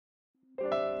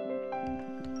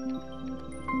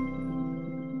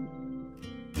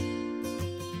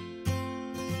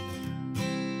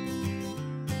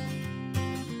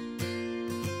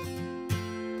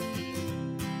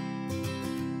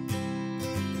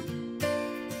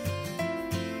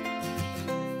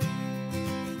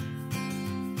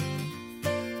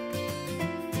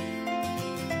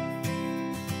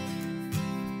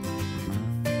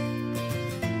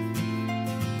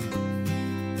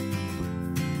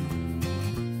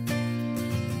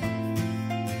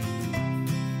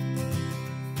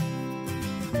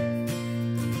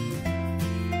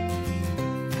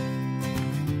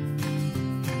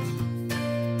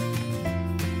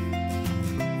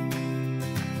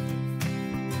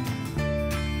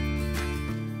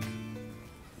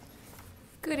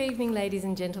evening, ladies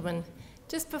and gentlemen.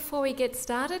 Just before we get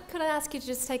started, could I ask you to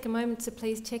just take a moment to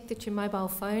please check that your mobile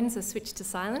phones are switched to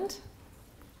silent?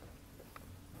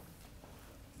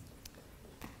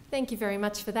 Thank you very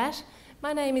much for that.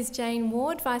 My name is Jane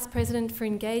Ward, Vice President for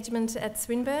Engagement at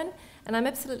Swinburne, and I'm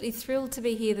absolutely thrilled to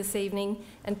be here this evening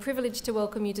and privileged to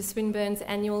welcome you to Swinburne's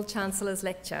annual Chancellor's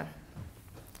Lecture.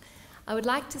 I would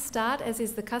like to start, as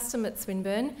is the custom at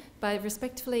Swinburne, by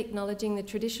respectfully acknowledging the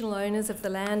traditional owners of the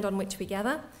land on which we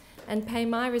gather and pay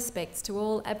my respects to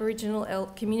all Aboriginal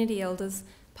community elders,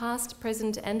 past,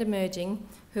 present and emerging,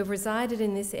 who have resided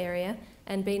in this area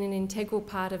and been an integral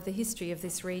part of the history of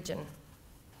this region.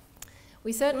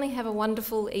 We certainly have a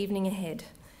wonderful evening ahead.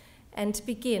 And to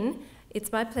begin,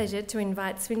 it's my pleasure to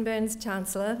invite Swinburne's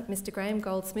Chancellor, Mr. Graham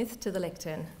Goldsmith, to the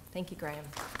lectern. Thank you, Graham.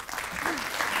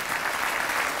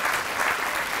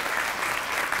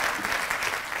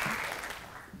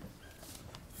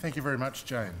 Thank you very much,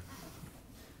 Jane.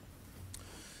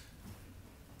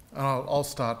 I'll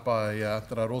start by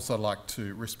that I'd also like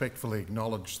to respectfully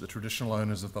acknowledge the traditional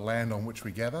owners of the land on which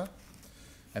we gather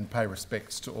and pay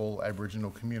respects to all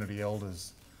Aboriginal community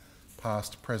elders,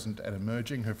 past, present and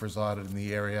emerging, who've resided in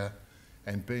the area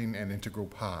and been an integral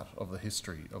part of the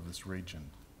history of this region.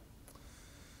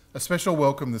 A special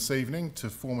welcome this evening to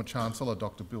former Chancellor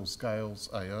Dr. Bill Scales,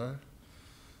 AO,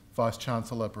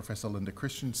 Vice-Chancellor Professor Linda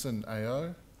Christensen,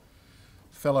 AO,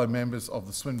 fellow members of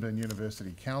the Swinburne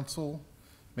University Council,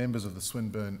 members of the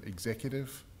Swinburne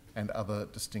Executive and other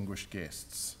distinguished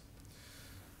guests.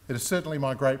 It is certainly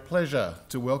my great pleasure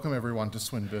to welcome everyone to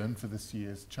Swinburne for this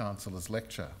year's Chancellor's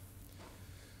Lecture.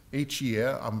 Each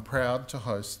year I'm proud to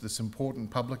host this important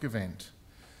public event,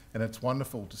 and it's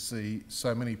wonderful to see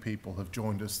so many people have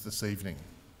joined us this evening.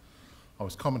 I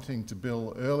was commenting to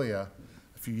Bill earlier,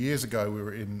 a few years ago we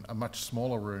were in a much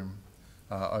smaller room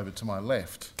over to my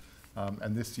left,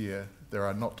 and this year there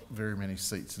are not very many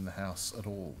seats in the house at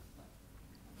all.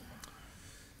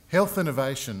 Health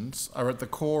innovations are at the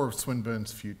core of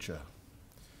Swinburne's future.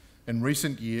 In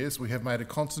recent years, we have made a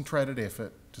concentrated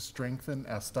effort to strengthen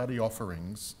our study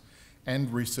offerings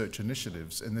and research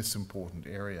initiatives in this important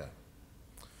area.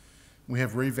 We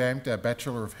have revamped our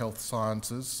Bachelor of Health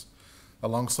Sciences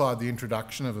alongside the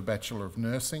introduction of a Bachelor of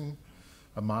Nursing,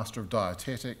 a Master of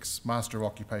Dietetics, Master of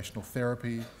Occupational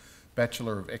Therapy,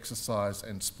 Bachelor of Exercise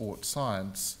and Sport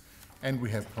Science, and we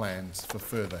have plans for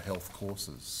further health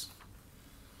courses.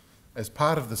 As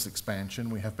part of this expansion,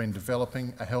 we have been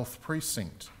developing a health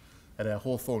precinct at our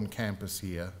Hawthorn campus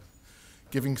here,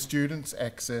 giving students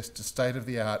access to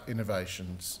state-of-the-art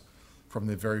innovations from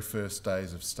their very first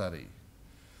days of study.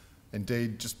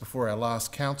 Indeed, just before our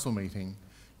last council meeting,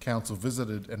 council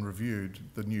visited and reviewed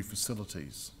the new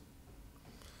facilities.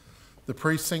 The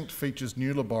precinct features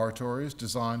new laboratories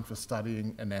designed for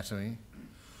studying anatomy,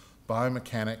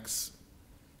 biomechanics,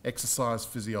 exercise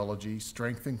physiology,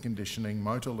 strength and conditioning,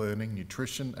 motor learning,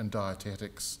 nutrition and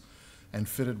dietetics, and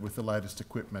fitted with the latest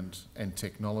equipment and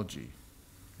technology,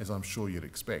 as I'm sure you'd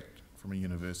expect from a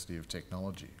University of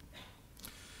Technology.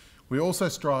 We're also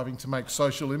striving to make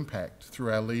social impact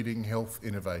through our leading health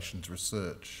innovations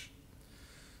research.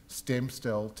 Stem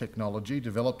cell technology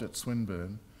developed at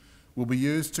Swinburne will be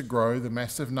used to grow the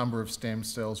massive number of stem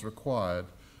cells required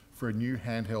for a new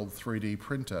handheld 3D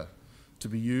printer to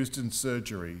be used in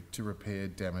surgery to repair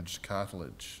damaged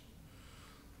cartilage.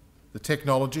 The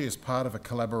technology is part of a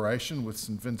collaboration with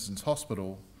St Vincent's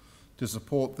Hospital to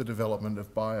support the development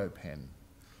of BioPen,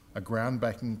 a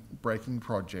groundbreaking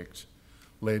project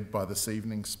led by this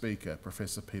evening's speaker,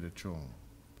 Professor Peter Choong.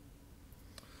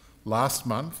 Last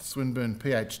month, Swinburne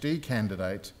PhD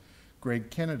candidate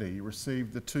Greg Kennedy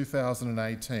received the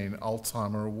 2018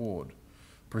 Alzheimer Award,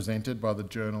 presented by the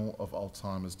Journal of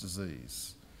Alzheimer's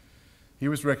Disease. He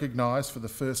was recognised for the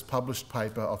first published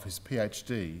paper of his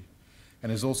PhD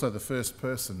and is also the first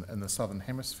person in the Southern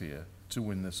Hemisphere to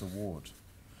win this award.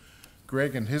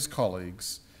 Greg and his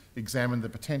colleagues examined the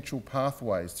potential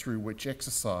pathways through which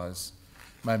exercise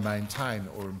may maintain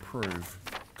or improve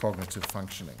cognitive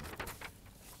functioning.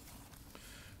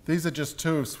 These are just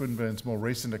two of Swinburne's more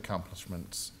recent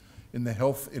accomplishments in the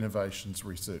health innovations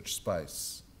research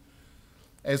space.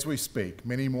 As we speak,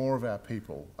 many more of our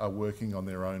people are working on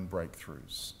their own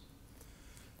breakthroughs.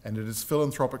 And it is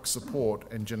philanthropic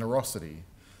support and generosity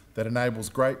that enables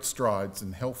great strides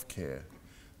in healthcare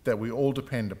that we all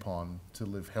depend upon to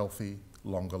live healthy,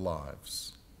 longer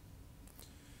lives.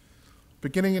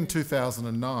 Beginning in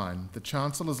 2009, the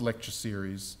Chancellor's Lecture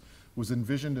Series was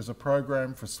envisioned as a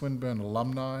program for Swinburne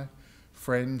alumni,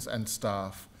 friends and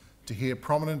staff to hear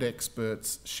prominent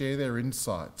experts share their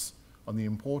insights on the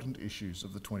important issues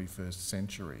of the 21st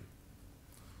century.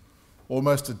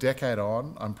 Almost a decade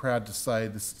on, I'm proud to say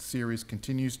this series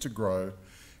continues to grow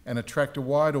and attract a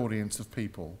wide audience of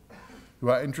people who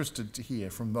are interested to hear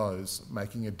from those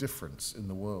making a difference in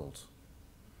the world.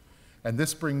 And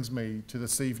this brings me to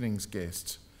this evening's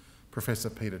guest, Professor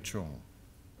Peter Choong.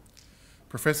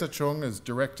 Professor Choong is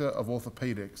Director of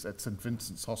Orthopaedics at St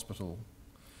Vincent's Hospital,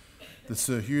 the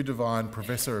Sir Hugh Devine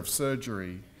Professor of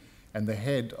Surgery, and the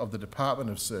head of the Department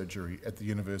of Surgery at the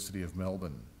University of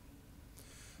Melbourne.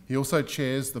 He also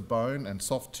chairs the Bone and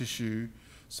Soft Tissue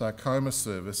Sarcoma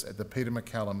Service at the Peter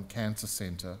MacCallum Cancer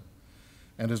Centre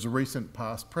and is a recent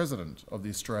past president of the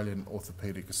Australian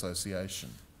Orthopaedic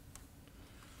Association.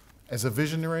 As a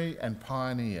visionary and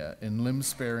pioneer in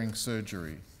limb-sparing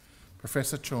surgery,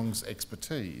 Professor Choong's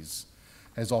expertise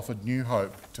has offered new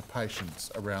hope to patients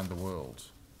around the world.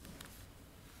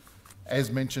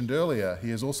 As mentioned earlier,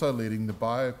 he is also leading the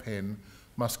BioPen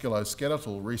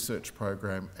musculoskeletal research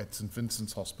program at St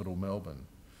Vincent's Hospital, Melbourne,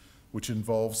 which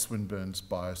involves Swinburne's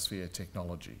biosphere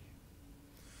technology.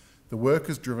 The work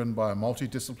is driven by a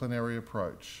multidisciplinary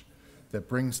approach that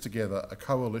brings together a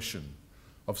coalition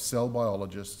of cell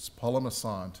biologists, polymer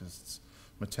scientists,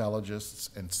 metallurgists,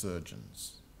 and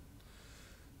surgeons.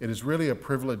 It is really a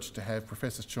privilege to have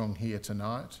Professor Choong here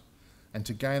tonight and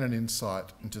to gain an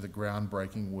insight into the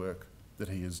groundbreaking work that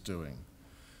he is doing.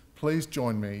 Please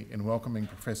join me in welcoming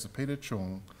Professor Peter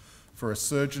Choong for a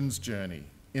surgeon's journey,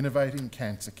 innovating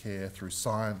cancer care through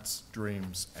science,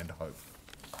 dreams, and hope.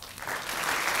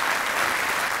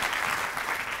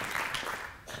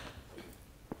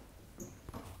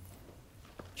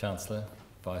 Chancellor,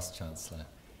 Vice-Chancellor,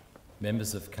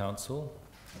 members of Council,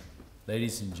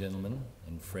 ladies and gentlemen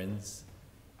and friends,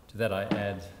 to that I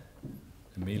add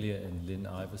Amelia and Lynn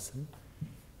Iverson,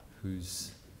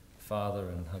 whose father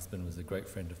and husband was a great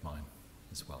friend of mine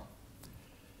as well.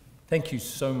 Thank you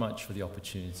so much for the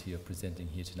opportunity of presenting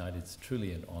here tonight. It's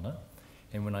truly an honour.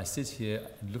 And when I sit here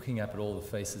looking up at all the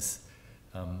faces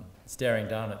staring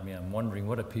down at me, I'm wondering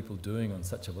what are people doing on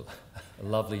such a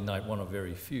lovely night, one of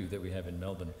very few that we have in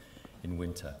Melbourne in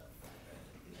winter.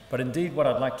 But indeed what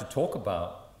I'd like to talk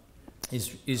about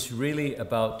is really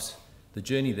about the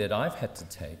journey that I've had to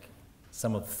take,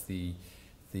 some of the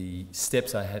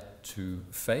steps I had to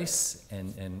face,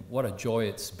 and what a joy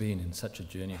it's been in such a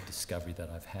journey of discovery that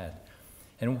I've had.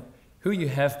 And who you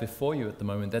have before you at the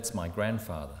moment, that's my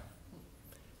grandfather.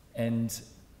 And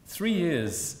 3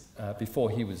 years before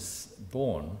he was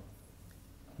born,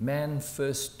 man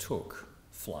first took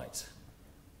flight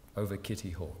over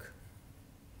Kitty Hawk.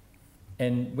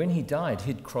 And when he died,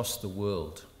 he'd crossed the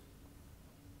world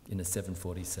in a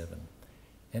 747.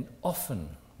 And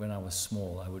often when I was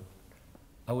small, I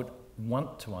would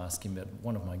want to ask him that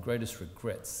one of my greatest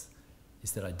regrets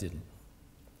is that I didn't.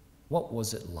 What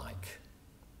was it like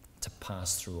to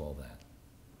pass through all that?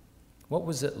 What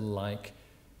was it like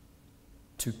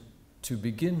to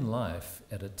begin life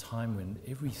at a time when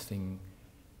everything,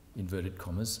 inverted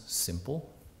commas,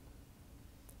 simple,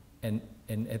 and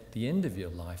at the end of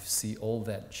your life see all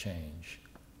that change?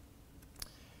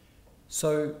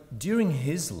 So during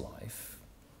his life,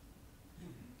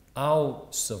 our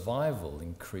survival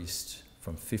increased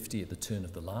from 50 at the turn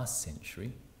of the last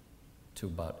century to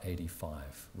about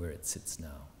 85, where it sits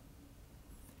now.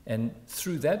 And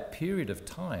through that period of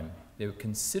time, there were a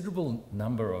considerable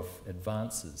number of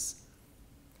advances.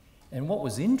 And what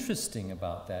was interesting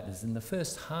about that is in the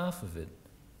first half of it,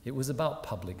 it was about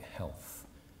public health.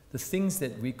 The things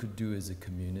that we could do as a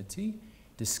community,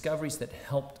 discoveries that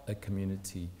helped a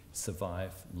community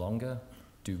survive longer,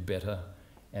 do better,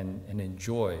 and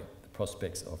enjoy the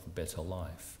prospects of a better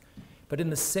life. But in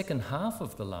the second half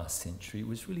of the last century, it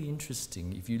was really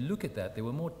interesting. If you look at that, they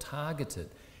were more targeted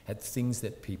at things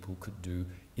that people could do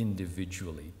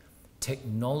individually.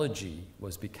 Technology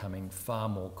was becoming far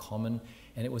more common,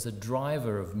 and it was a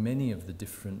driver of many of the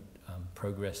different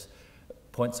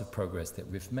points of progress that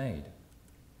we've made.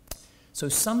 So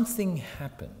something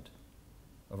happened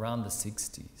around the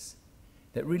 60s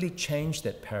that really changed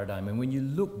that paradigm. And when you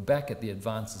look back at the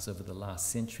advances over the last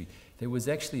century, there was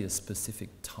actually a specific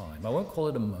time. I won't call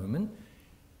it a moment,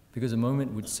 because a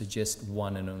moment would suggest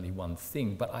one and only one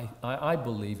thing, but I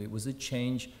believe it was a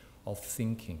change of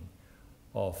thinking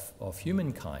of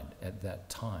humankind at that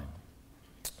time.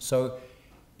 So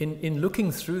in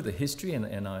looking through the history,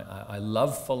 and I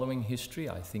love following history,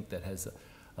 I think that has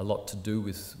a lot to do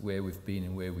with where we've been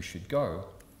and where we should go,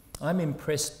 I'm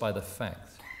impressed by the fact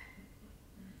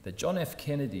that John F.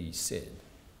 Kennedy said,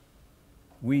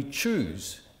 "We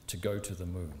choose to go to the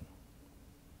moon."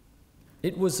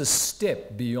 It was a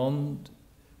step beyond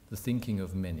the thinking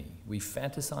of many. We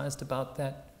fantasized about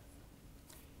that,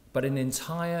 but an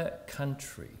entire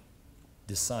country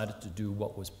decided to do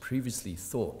what was previously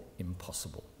thought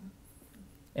impossible.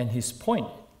 And his point,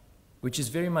 which is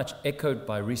very much echoed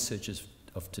by researchers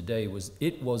of today, was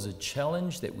it was a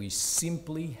challenge that we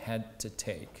simply had to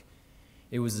take.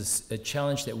 It was a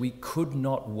challenge that we could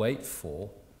not wait for,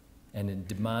 and it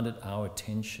demanded our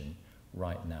attention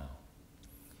right now.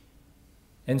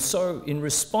 And so, in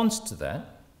response to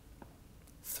that,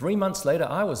 3 months later,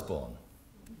 I was born.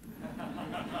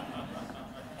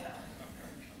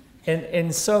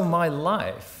 And so my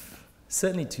life,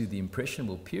 certainly to the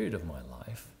impressionable period of my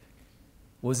life,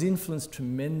 was influenced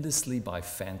tremendously by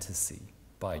fantasy,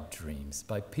 by dreams,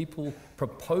 by people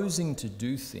proposing to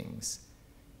do things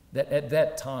that at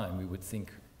that time we would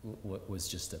think was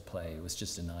just a play, it was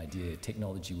just an idea.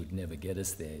 Technology would never get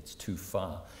us there, it's too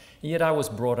far. And yet I was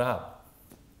brought up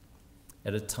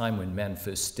at a time when man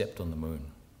first stepped on the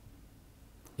moon.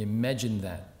 Imagine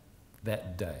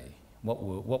that day,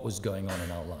 what was going on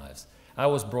in our lives. I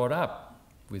was brought up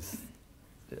with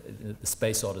the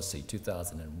Space Odyssey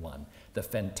 2001, the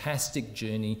fantastic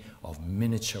journey of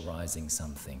miniaturizing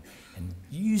something and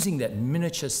using that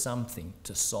miniature something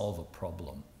to solve a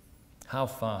problem. How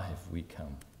far have we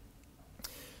come?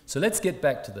 So let's get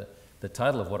back to the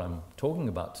title of what I'm talking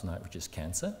about tonight, which is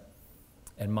cancer,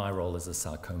 and my role as a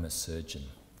sarcoma surgeon.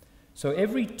 So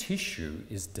every tissue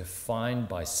is defined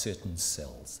by certain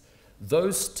cells.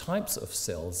 Those types of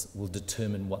cells will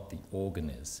determine what the organ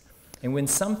is. And when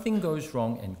something goes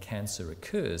wrong and cancer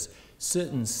occurs,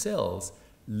 certain cells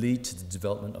lead to the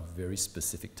development of very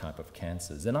specific type of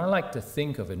cancers. And I like to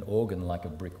think of an organ like a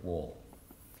brick wall.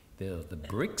 There are the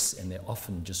bricks, and they're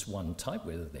often just one type,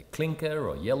 whether they're clinker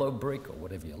or yellow brick or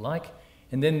whatever you like.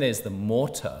 And then there's the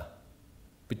mortar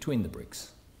between the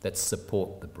bricks that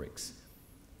support the bricks.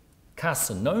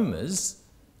 Carcinomas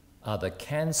are the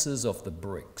cancers of the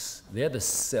bricks. They're the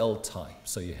cell type.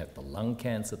 So you have the lung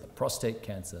cancer, the prostate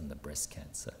cancer, and the breast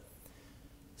cancer.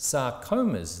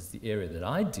 Sarcomas is the area that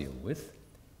I deal with.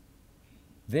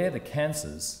 They're the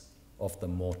cancers of the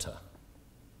mortar.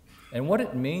 And what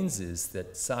it means is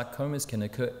that sarcomas can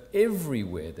occur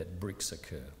everywhere that bricks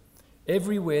occur.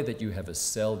 Everywhere that you have a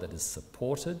cell that is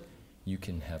supported, you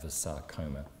can have a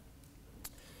sarcoma.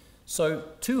 So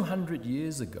 200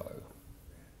 years ago,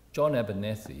 John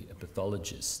Abernethy, a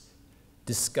pathologist,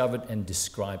 discovered and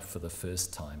described for the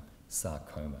first time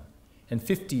sarcoma. And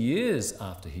 50 years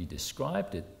after he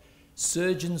described it,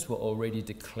 surgeons were already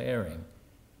declaring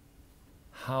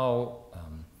how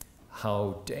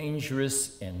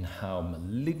dangerous and how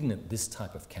malignant this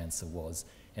type of cancer was,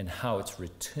 and how its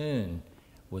return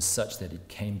was such that it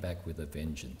came back with a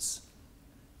vengeance.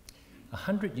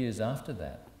 100 years after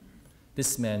that,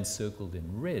 this man circled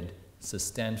in red, Sir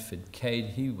Stanford Cade,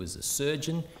 he was a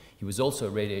surgeon. He was also a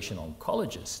radiation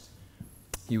oncologist.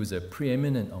 He was a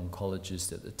preeminent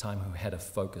oncologist at the time who had a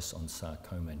focus on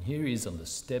sarcoma. And here he is on the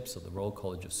steps of the Royal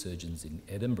College of Surgeons in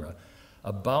Edinburgh,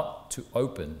 about to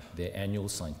open their annual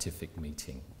scientific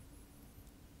meeting.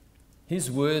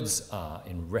 His words are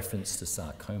in reference to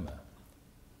sarcoma.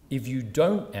 If you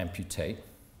don't amputate,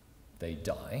 they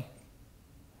die.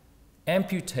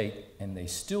 Amputate and they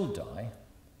still die.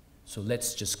 So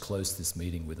let's just close this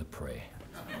meeting with a prayer.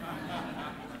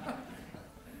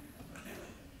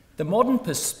 The modern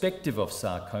perspective of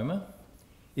sarcoma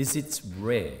is it's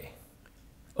rare.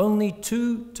 Only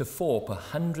 2 to 4 per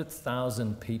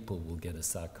 100,000 people will get a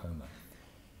sarcoma.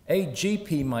 A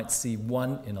GP might see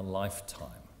 1 in a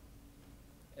lifetime.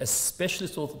 A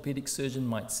specialist orthopedic surgeon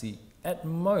might see at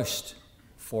most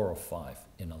 4 or 5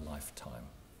 in a lifetime.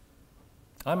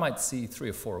 I might see 3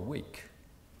 or 4 a week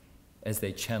as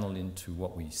they channel into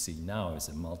what we see now as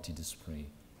a multidisciplinary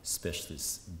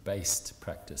specialist-based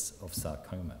practice of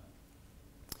sarcoma.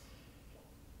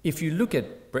 If you look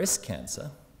at breast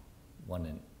cancer, 1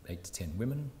 in 8 to 10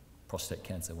 women, prostate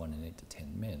cancer, 1 in 8 to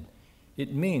 10 men,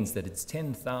 it means that it's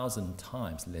 10,000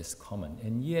 times less common,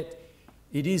 and yet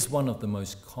it is one of the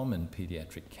most common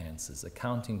pediatric cancers,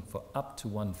 accounting for up to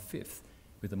 1/5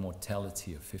 with a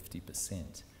mortality of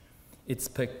 50%. Its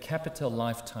per capita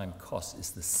lifetime cost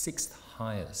is the 6th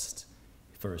highest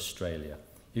for Australia,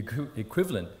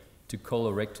 equivalent to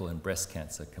colorectal and breast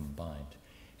cancer combined.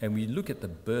 And we look at the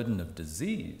burden of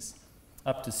disease,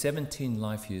 up to 17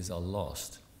 life years are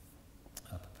lost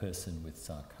per person with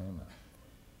sarcoma.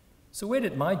 So where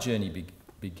did my journey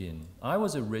begin? I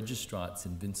was a registrar at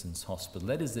St Vincent's Hospital,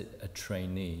 that is a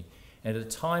trainee, at a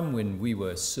time when we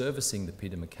were servicing the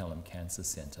Peter MacCallum Cancer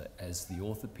Centre as the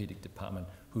orthopaedic department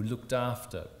who looked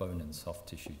after bone and soft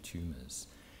tissue tumours.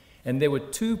 And there were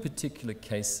 2 particular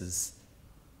cases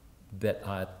that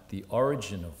are at the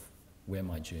origin of where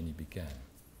my journey began.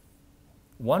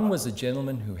 One was a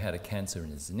gentleman who had a cancer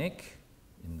in his neck,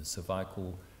 in the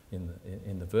cervical,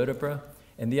 in the vertebra,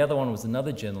 and the other one was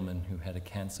another gentleman who had a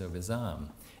cancer of his arm.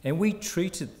 And we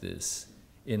treated this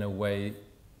in a way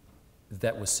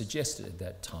that was suggested at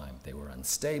that time. They were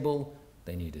unstable,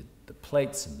 they needed the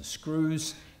plates and the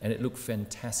screws, and it looked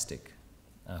fantastic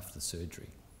after surgery.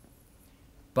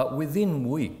 But within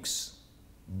weeks,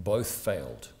 both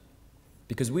failed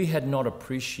because we had not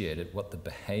appreciated what the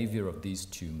behavior of these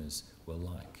tumors were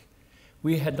like.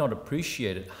 We had not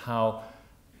appreciated how,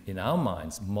 in our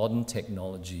minds, modern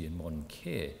technology and modern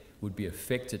care would be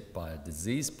affected by a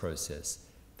disease process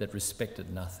that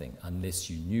respected nothing unless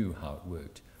you knew how it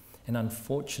worked. And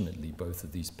unfortunately, both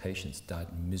of these patients died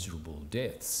miserable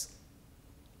deaths,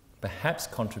 perhaps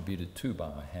contributed to by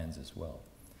our hands as well.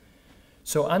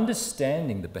 So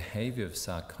understanding the behavior of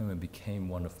sarcoma became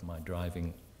one of my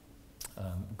driving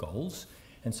goals.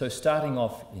 And so starting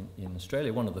off in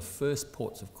Australia, one of the first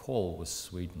ports of call was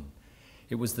Sweden.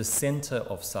 It was the center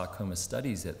of sarcoma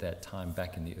studies at that time,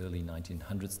 back in the early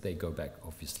 1900s. They go back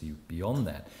obviously beyond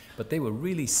that. But they were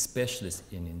really specialists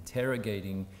in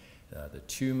interrogating the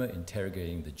tumor,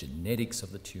 interrogating the genetics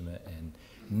of the tumor, and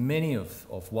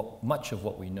much of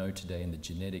what we know today in the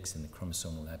genetics and the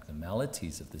chromosomal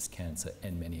abnormalities of this cancer,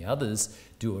 and many others,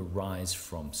 do arise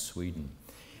from Sweden.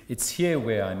 It's here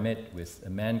where I met with a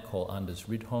man called Anders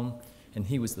Rydholm, and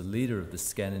he was the leader of the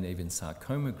Scandinavian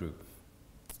Sarcoma Group.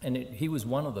 And he was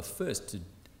one of the first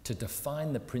to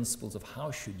define the principles of how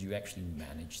should you actually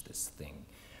manage this thing.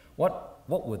 What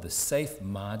were the safe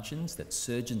margins that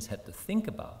surgeons had to think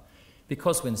about?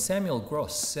 Because when Samuel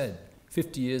Gross said,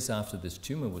 50 years after this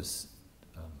tumor was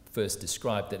first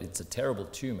described, that it's a terrible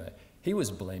tumor, he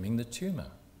was blaming the tumor.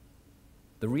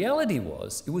 The reality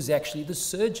was, it was actually the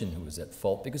surgeon who was at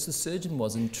fault because the surgeon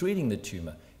wasn't treating the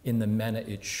tumor in the manner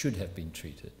it should have been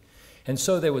treated. And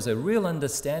so there was a real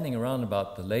understanding around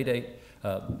about the late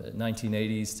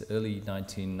 1980s to early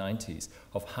 1990s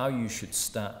of how you should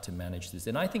start to manage this.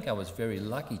 And I think I was very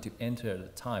lucky to enter at a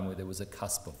time where there was a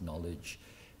cusp of knowledge,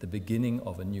 the beginning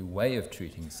of a new way of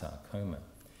treating sarcoma.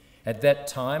 At that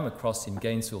time, across in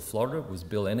Gainesville, Florida, was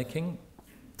Bill Enneking.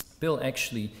 Bill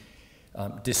actually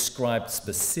described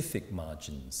specific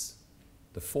margins,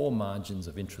 the 4 margins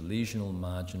of intralesional,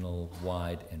 marginal,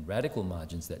 wide, and radical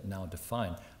margins that now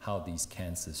define how these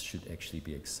cancers should actually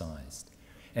be excised.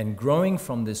 And growing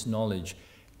from this knowledge,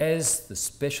 as the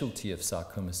specialty of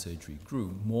sarcoma surgery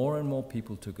grew, more and more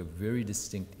people took a very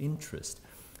distinct interest.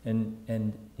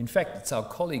 And in fact, it's our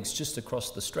colleagues just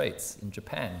across the straits in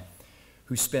Japan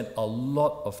who spent a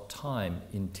lot of time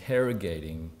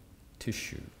interrogating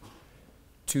tissue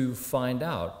to find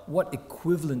out what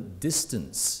equivalent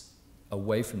distance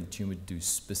away from the tumor do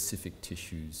specific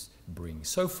tissues bring.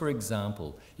 So for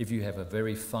example, if you have a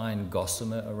very fine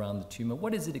gossamer around the tumor,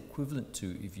 what is it equivalent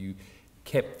to if you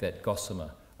kept that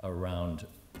gossamer around,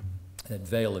 that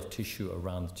veil of tissue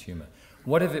around the tumor?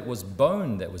 What if it was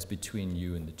bone that was between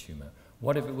you and the tumor?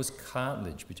 What if it was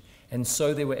cartilage? And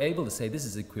so they were able to say this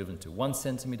is equivalent to 1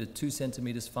 centimeter, 2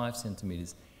 centimeters, 5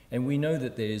 centimeters. And we know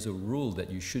that there is a rule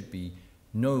that you should be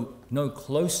no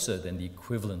closer than the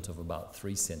equivalent of about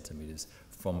 3 centimeters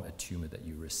from a tumor that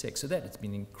you resect. So that has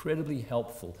been incredibly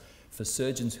helpful for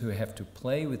surgeons who have to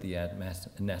play with the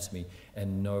anatomy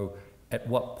and know at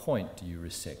what point do you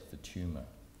resect the tumor.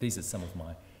 These are some of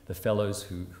the fellows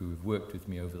who've worked with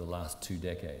me over the last 2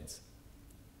 decades.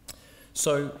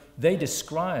 So they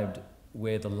described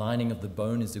where the lining of the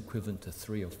bone is equivalent to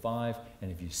 3 or 5,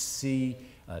 and if you see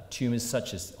tumors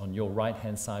such as on your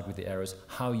right-hand side with the arrows,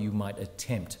 how you might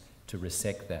attempt to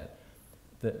resect that.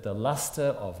 The luster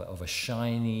of a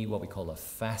shiny, what we call a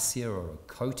fascia or a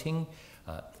coating,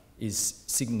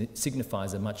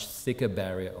 signifies a much thicker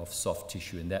barrier of soft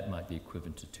tissue, and that might be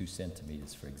equivalent to 2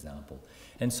 centimeters, for example.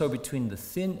 And so between the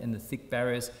thin and the thick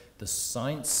barriers, the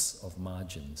science of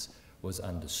margins was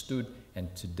understood,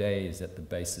 and today is at the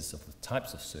basis of the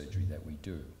types of surgery that we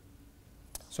do.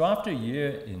 So after a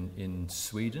year in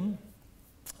Sweden,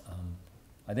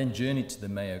 I then journeyed to the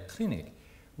Mayo Clinic,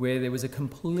 where there was a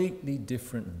completely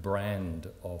different brand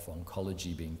of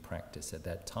oncology being practiced at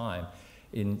that time.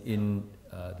 In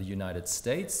the United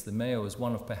States, the Mayo was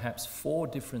one of perhaps 4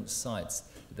 different sites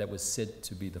that was said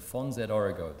to be the Fons et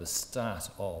Origo, the start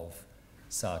of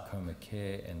sarcoma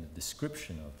care and the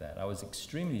description of that. I was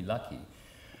extremely lucky.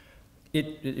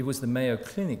 It was the Mayo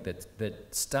Clinic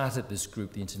that started this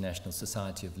group, the International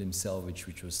Society of Limb Salvage,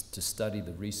 which was to study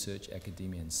the research,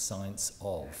 academia, and science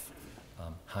of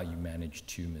how you manage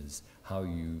tumors, how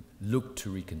you look to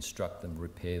reconstruct them,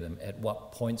 repair them, at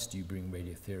what points do you bring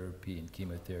radiotherapy and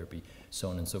chemotherapy, so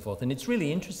on and so forth. And it's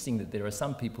really interesting that there are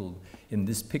some people in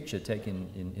this picture taken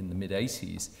in the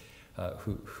mid-80s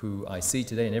who I see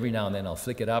today, and every now and then I'll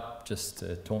flick it up just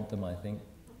to taunt them, I think.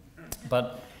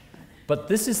 But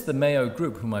this is the Mayo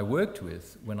group whom I worked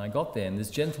with when I got there, and this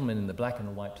gentleman in the black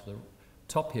and white to the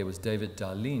top here was David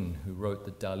Darlene, who wrote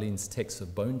the Darlene's Text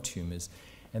of Bone Tumors,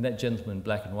 and that gentleman in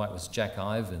black and white was Jack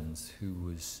Ivans, who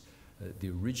was the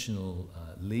original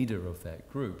leader of that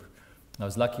group. I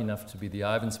was lucky enough to be the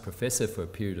Ivans professor for a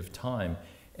period of time,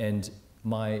 and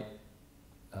my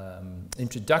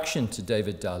introduction to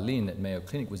David Darlene at Mayo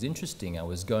Clinic was interesting. I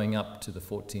was going up to the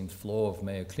 14th floor of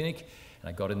Mayo Clinic, and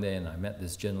I got in there and I met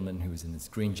this gentleman who was in this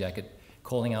green jacket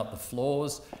calling out the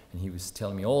floors, and he was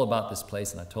telling me all about this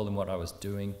place, and I told him what I was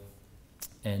doing.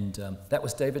 And that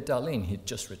was David Darlene. He'd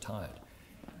just retired.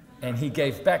 And he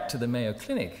gave back to the Mayo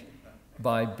Clinic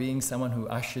by being someone who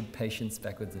ushered patients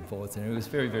backwards and forwards, and it was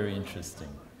very, very interesting.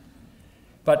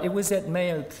 But it was at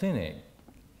Mayo Clinic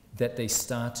that they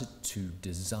started to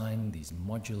design these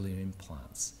modular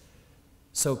implants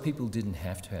so people didn't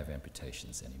have to have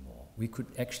amputations anymore. We could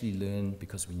actually learn,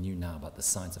 because we knew now about the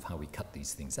science of how we cut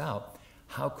these things out,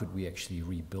 how could we actually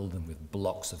rebuild them with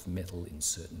blocks of metal in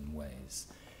certain ways.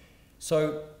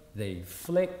 So they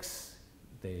flex,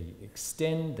 they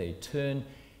extend, they turn,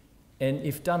 and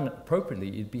if done appropriately,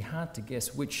 it'd be hard to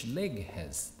guess which leg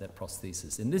has that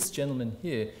prosthesis. And this gentleman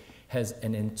here has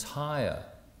an entire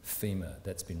femur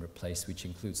that's been replaced, which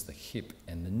includes the hip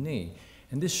and the knee.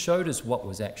 And this showed us what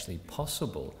was actually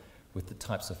possible with the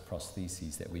types of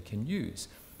prostheses that we can use.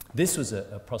 This was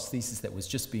a prosthesis that was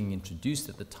just being introduced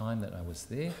at the time that I was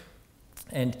there.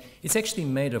 And it's actually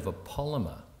made of a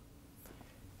polymer.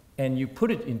 And you put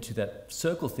it into that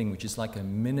circle thing, which is like a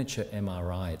miniature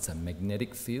MRI. It's a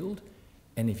magnetic field.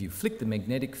 And if you flick the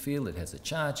magnetic field, it has a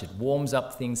charge, it warms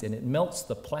up things, and it melts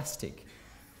the plastic,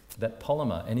 that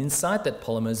polymer. And inside that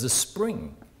polymer is a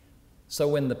spring. So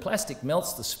when the plastic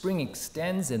melts, the spring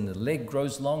extends and the leg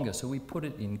grows longer. So we put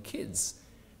it in kids,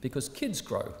 because kids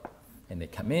grow. And they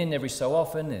come in every so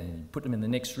often, and you put them in the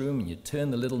next room, and you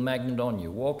turn the little magnet on,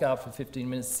 you walk out for 15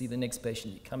 minutes, see the next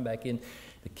patient, you come back in.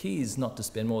 The key is not to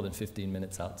spend more than 15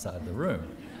 minutes outside the room.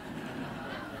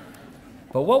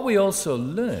 But what we also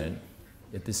learned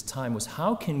at this time was,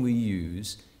 how can we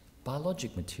use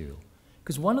biologic material?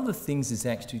 Because one of the things is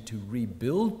actually to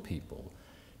rebuild people.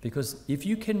 Because if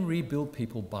you can rebuild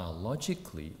people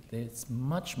biologically, it's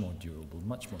much more durable,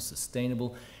 much more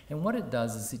sustainable. And what it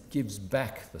does is it gives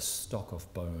back the stock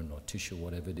of bone or tissue,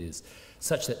 whatever it is,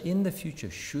 such that in the future,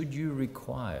 should you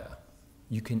require,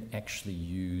 you can actually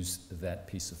use that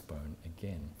piece of bone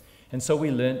again. And so we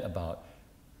learned about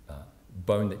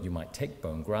bone that you might take,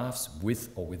 bone grafts,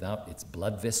 with or without its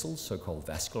blood vessels, so-called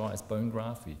vascularized bone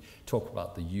graft. We talk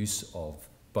about the use of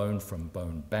bone from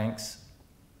bone banks,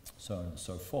 so on and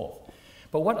so forth.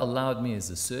 But what allowed me as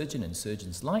a surgeon, and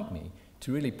surgeons like me,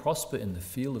 to really prosper in the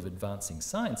field of advancing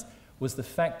science was the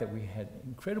fact that we had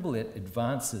incredible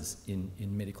advances in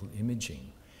medical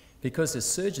imaging. Because as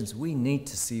surgeons, we need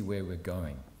to see where we're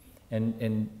going.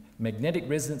 And magnetic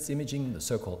resonance imaging, the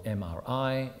so-called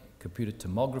MRI, computed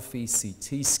tomography,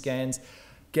 CT scans,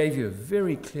 gave you a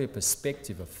very clear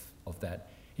perspective of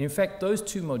that. In fact, those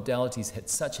two modalities had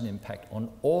such an impact on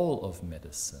all of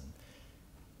medicine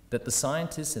that the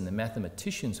scientists and the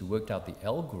mathematicians who worked out the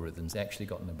algorithms actually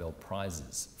got Nobel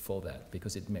Prizes for that,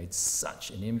 because it made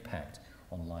such an impact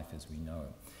on life as we know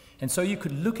it. And so you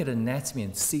could look at anatomy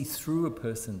and see through a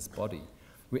person's body.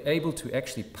 We're able to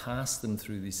actually pass them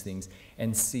through these things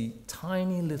and see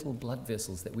tiny little blood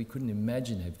vessels that we couldn't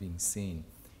imagine have been seen,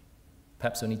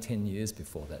 perhaps only 10 years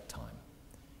before that time.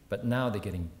 But now they're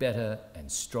getting better and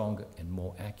stronger and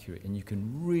more accurate, and you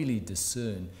can really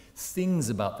discern things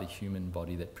about the human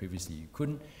body that previously you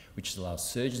couldn't, which allows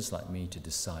surgeons like me to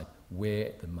decide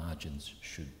where the margins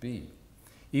should be.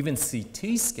 Even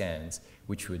CT scans,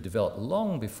 which were developed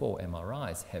long before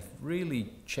MRIs, have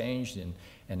really changed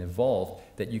and evolved,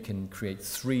 that you can create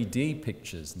 3D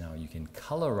pictures now. You can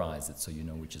colorize it so you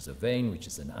know which is a vein, which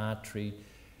is an artery,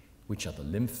 which are the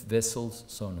lymph vessels,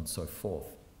 so on and so forth.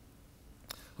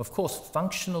 Of course,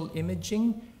 functional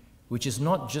imaging, which is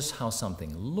not just how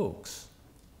something looks,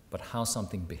 but how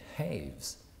something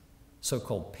behaves,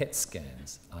 so-called PET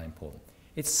scans are important.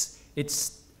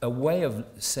 It's a way of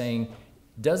saying,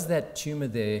 does that tumor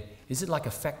there, is it like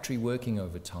a factory working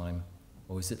overtime,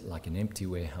 or is it like an empty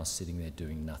warehouse sitting there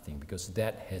doing nothing? Because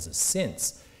that has a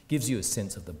sense, gives you a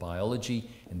sense of the biology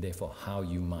and therefore how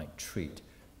you might treat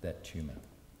that tumor.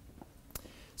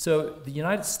 So the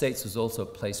United States was also a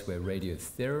place where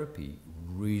radiotherapy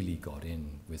really got in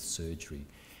with surgery.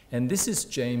 And this is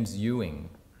James Ewing,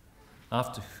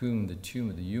 after whom the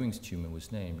Ewing's tumor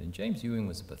was named. And James Ewing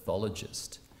was a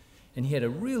pathologist. And he had a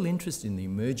real interest in the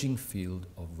emerging field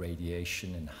of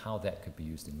radiation and how that could be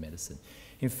used in medicine.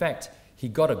 In fact, he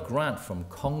got a grant from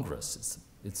Congress.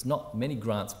 It's not many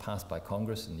grants passed by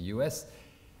Congress in the US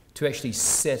to actually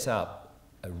set up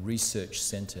a research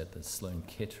center at the Sloan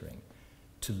Kettering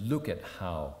to look at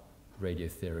how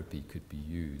radiotherapy could be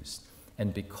used.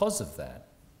 And because of that,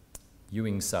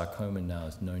 Ewing sarcoma now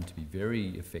is known to be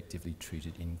very effectively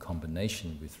treated in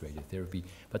combination with radiotherapy,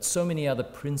 but so many other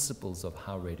principles of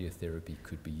how radiotherapy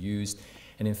could be used.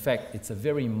 And in fact, it's a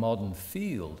very modern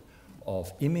field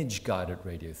of image-guided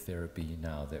radiotherapy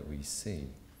now that we see.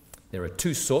 There are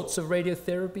two sorts of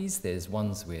radiotherapies. There's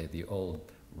ones where the old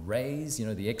rays,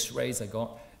 the X-rays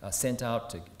are sent out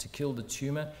to kill the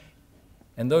tumor.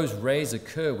 And those rays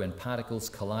occur when particles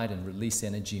collide and release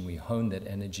energy, and we hone that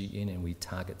energy in and we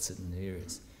target certain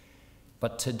areas.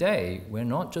 But today, we're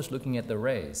not just looking at the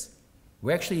rays.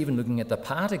 We're actually even looking at the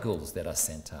particles that are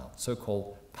sent out,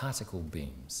 so-called particle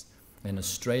beams. And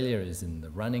Australia is in the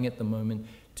running at the moment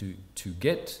to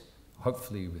get,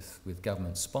 hopefully with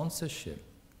government sponsorship,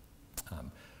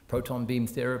 proton beam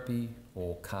therapy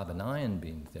or carbon ion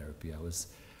beam therapy.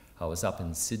 I was up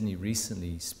in Sydney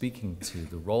recently speaking to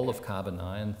the role of carbon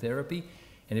ion therapy,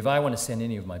 and if I want to send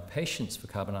any of my patients for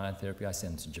carbon ion therapy, I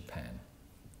send them to Japan,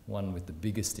 one with the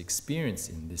biggest experience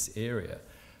in this area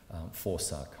for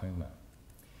sarcoma.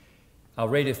 Our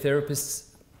radiotherapists,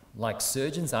 like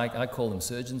surgeons, I call them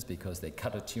surgeons because they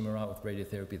cut a tumor out with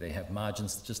radiotherapy. They have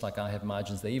margins just like I have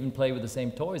margins. They even play with the same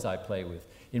toys I play with,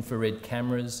 infrared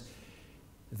cameras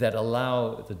that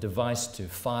allow the device to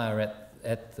fire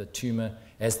at the tumor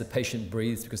as the patient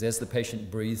breathes, because as the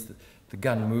patient breathes, the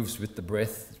gun moves with the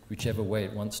breath, whichever way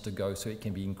it wants to go, so it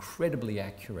can be incredibly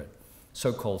accurate,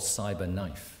 so-called cyber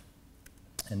knife.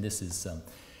 And this is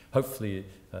hopefully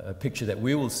a picture that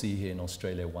we will see here in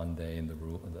Australia one day in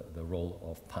the role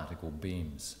of particle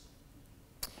beams.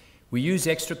 We use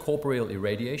extracorporeal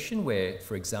irradiation where,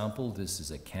 for example, this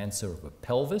is a cancer of a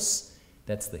pelvis.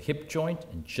 That's the hip joint,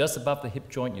 and just above the hip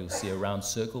joint you'll see a round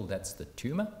circle, that's the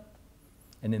tumor.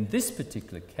 And in this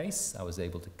particular case, I was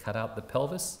able to cut out the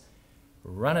pelvis,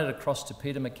 run it across to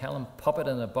Peter MacCallum, pop it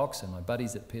in a box, and my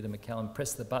buddies at Peter MacCallum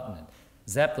pressed the button and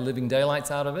zapped the living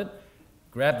daylights out of it,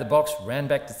 grabbed the box, ran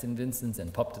back to St. Vincent's,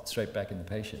 and popped it straight back in the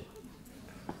patient.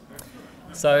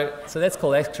 So that's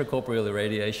called extracorporeal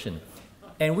irradiation.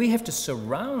 And we have to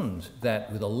surround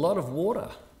that with a lot of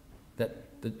water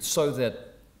so that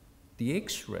the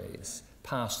X-rays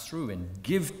pass through and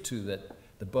give to the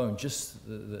bone just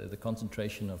the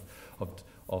concentration of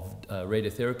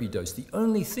radiotherapy dose. The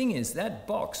only thing is that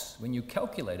box, when you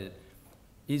calculate it,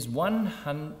 is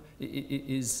 100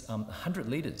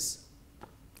 litres.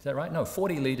 Is that right? No,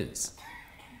 40 litres.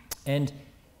 And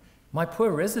my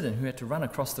poor resident who had to run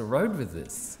across the road with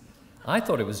this, I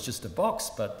thought it was just a box,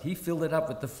 but he filled it up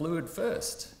with the fluid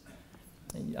first.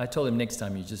 And I told him next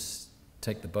time you just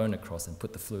take the bone across and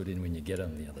put the fluid in when you get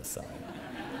on the other side.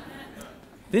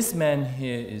 This man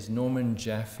here is Norman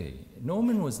Jaffe.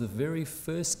 Norman was the very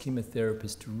first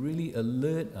chemotherapist to really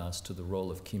alert us to the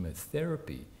role of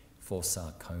chemotherapy for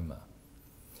sarcoma.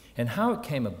 And how it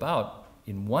came about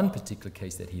in one particular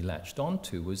case that he latched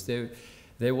onto was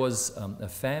there was a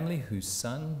family whose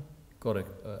son got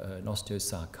an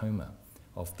osteosarcoma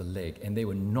of the leg, and they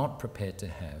were not prepared to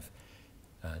have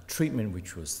treatment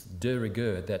which was de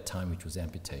rigueur at that time, which was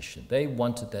amputation. They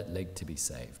wanted that leg to be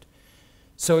saved.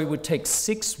 So it would take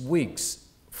 6 weeks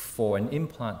for an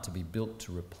implant to be built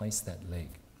to replace that leg.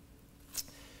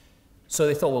 So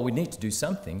they thought, well, we need to do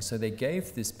something. So they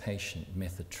gave this patient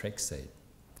methotrexate,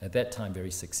 at that time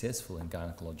very successful in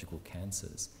gynecological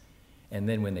cancers. And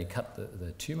then when they cut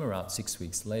the tumor out 6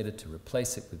 weeks later to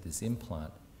replace it with this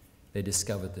implant, they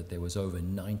discovered that there was over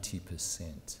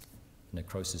 90%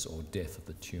 necrosis or death of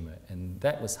the tumor. And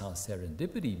that was how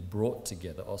serendipity brought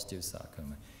together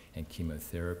osteosarcoma and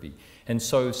chemotherapy. And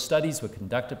so studies were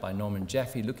conducted by Norman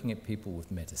Jaffe looking at people with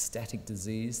metastatic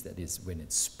disease, that is when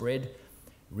it's spread,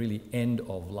 really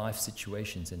end-of-life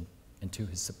situations. And to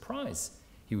his surprise,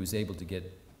 he was able to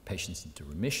get patients into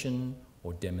remission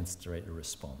or demonstrate a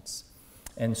response.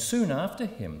 And soon after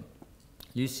him,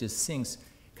 Lucius Sinks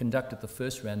conducted the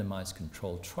first randomized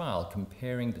controlled trial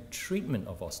comparing the treatment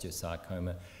of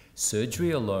osteosarcoma,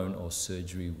 surgery alone or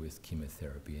surgery with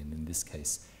chemotherapy, and in this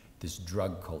case, this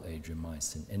drug called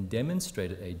adriamycin, and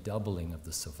demonstrated a doubling of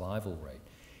the survival rate,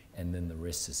 and then the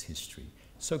rest is history.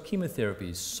 So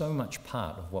chemotherapy is so much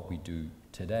part of what we do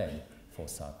today for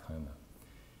sarcoma.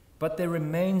 But there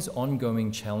remains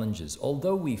ongoing challenges,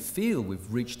 although we feel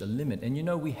we've reached a limit, and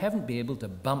we haven't been able to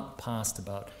bump past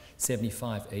about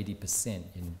 75–80%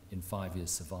 in 5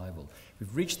 years survival.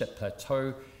 We've reached that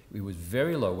plateau. it was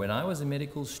very low. When I was a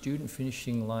medical student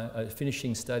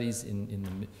finishing studies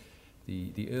in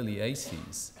the early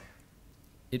 80s,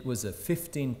 it was a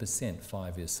 15%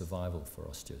 5-year survival for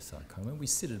osteosarcoma. We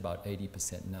sit at about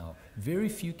 80% now. Very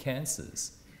few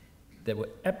cancers that were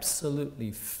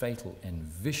absolutely fatal and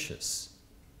vicious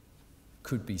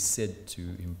could be said to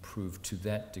improve to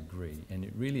that degree. And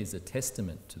it really is a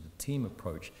testament to the team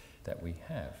approach that we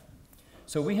have.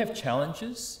 So we have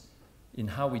challenges in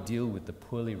how we deal with the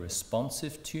poorly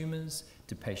responsive tumors,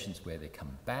 to patients where they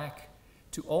come back,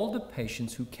 to older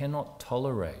patients who cannot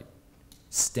tolerate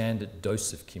standard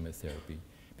dose of chemotherapy.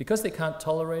 Because they can't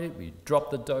tolerate it, we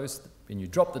drop the dose. When you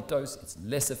drop the dose, it's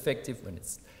less effective. When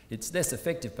it's less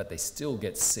effective, but they still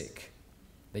get sick.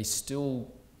 They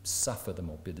still suffer the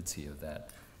morbidity of that.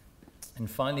 And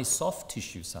finally, soft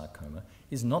tissue sarcoma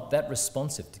is not that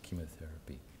responsive to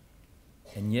chemotherapy.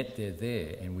 And yet they're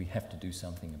there, and we have to do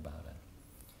something about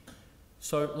it.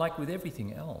 So, like with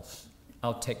everything else,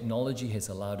 our technology has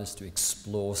allowed us to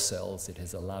explore cells. It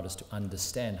has allowed us to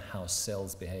understand how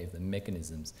cells behave, the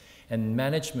mechanisms. And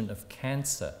management of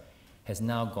cancer has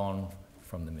now gone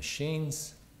from the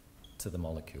machines to the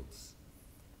molecules.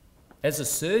 As a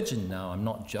surgeon now, I'm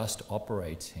not just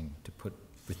operating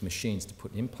with machines to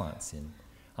put implants in.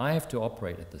 I have to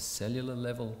operate at the cellular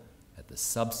level, at the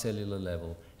subcellular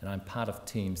level, and I'm part of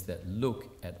teams that look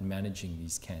at managing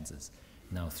these cancers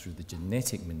now through the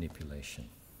genetic manipulation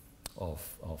of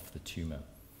the tumor.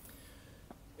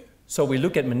 So we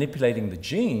look at manipulating the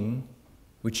gene,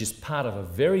 which is part of a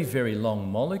very, very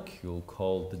long molecule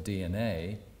called the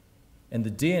DNA, and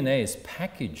the DNA is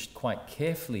packaged quite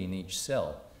carefully in each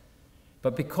cell.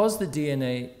 But because the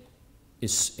DNA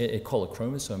is called a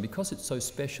chromosome, because it's so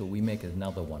special, we make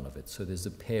another one of it. So there's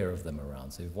a pair of them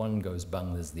around. So if one goes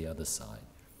bung, there's the other side.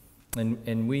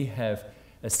 And we have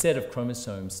a set of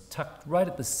chromosomes tucked right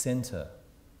at the center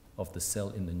of the cell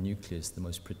in the nucleus, the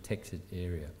most protected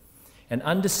area. And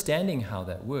understanding how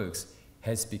that works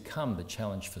has become the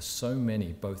challenge for so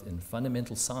many, both in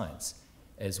fundamental science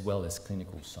as well as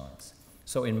clinical science.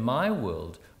 So in my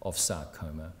world of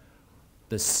sarcoma,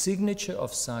 the signature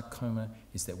of sarcoma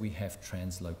is that we have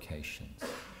translocations.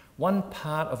 One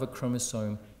part of a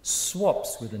chromosome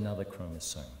swaps with another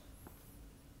chromosome.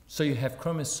 So you have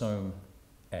chromosome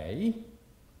A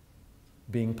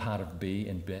being part of B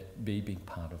and B being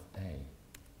part of A.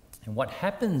 And what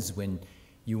happens when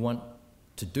you want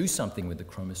to do something with the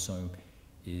chromosome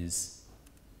is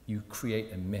you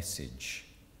create a message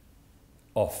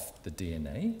off the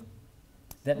DNA.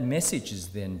 That message is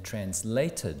then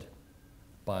translated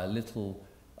by a little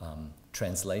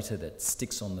translator that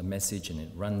sticks on the message and it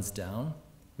runs down.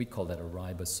 We call that a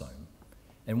ribosome.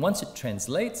 And once it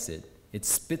translates it, it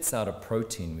spits out a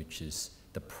protein which is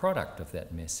the product of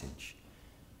that message.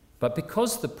 But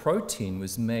because the protein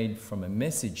was made from a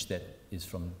message that is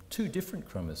from 2 different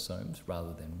chromosomes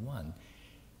rather than 1,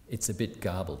 it's a bit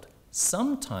garbled.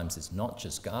 Sometimes it's not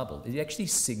just garbled, it actually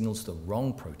signals the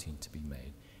wrong protein to be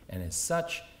made. And as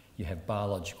such, you have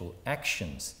biological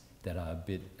actions that are a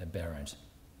bit aberrant.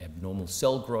 Abnormal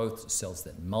cell growth, cells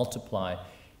that multiply,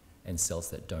 and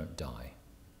cells that don't die.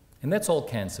 And that's all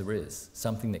cancer is,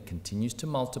 something that continues to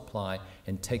multiply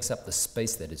and takes up the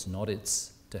space that is not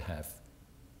its to have,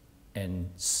 and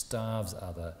starves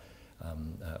other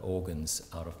organs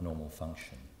out of normal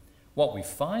function. What we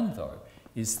find, though,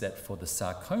 is that for the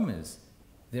sarcomas,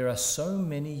 there are so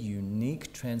many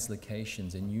unique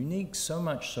translocations, and unique so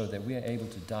much so that we are able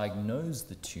to diagnose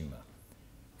the tumor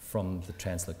from the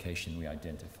translocation we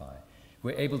identify.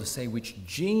 We're able to say which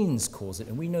genes cause it,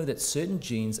 and we know that certain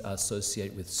genes are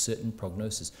associated with certain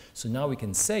prognosis. So now we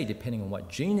can say, depending on what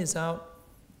gene is out,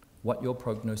 what your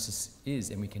prognosis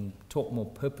is, and we can talk more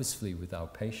purposefully with our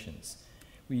patients.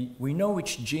 We know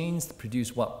which genes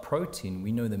produce what protein.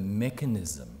 We know the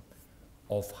mechanism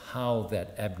of how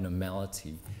that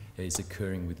abnormality is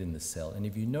occurring within the cell. And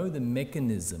if you know the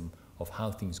mechanism of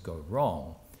how things go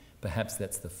wrong, perhaps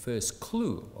that's the first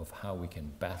clue of how we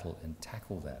can battle and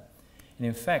tackle that. And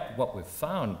in fact, what we've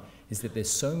found is that there's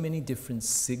so many different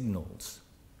signals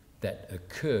that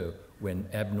occur when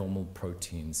abnormal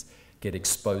proteins get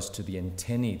exposed to the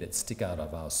antennae that stick out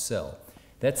of our cell.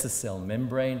 That's the cell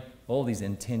membrane. All these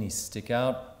antennae stick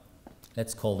out.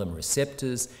 Let's call them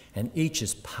receptors, and each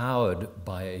is powered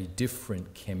by a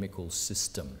different chemical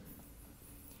system.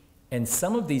 And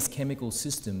some of these chemical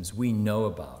systems we know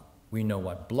about. We know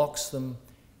what blocks them.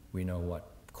 We know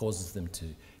what causes them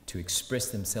to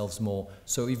express themselves more.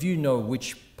 So if you know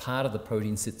which part of the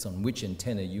protein sits on which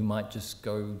antenna, you might just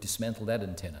go dismantle that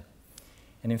antenna.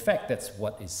 And in fact, that's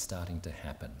what is starting to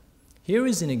happen. Here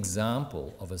is an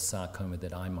example of a sarcoma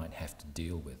that I might have to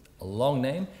deal with. A long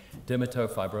name,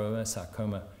 dermatofibroma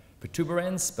sarcoma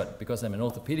protuberans, but because I'm an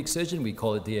orthopedic surgeon, we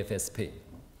call it DFSP.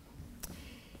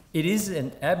 It is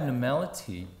an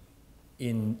abnormality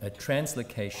in a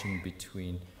translocation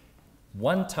between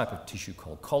one type of tissue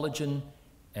called collagen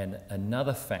and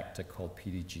another factor called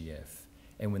PDGF.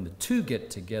 And when the two get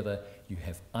together, you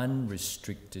have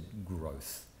unrestricted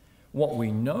growth. What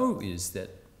we know is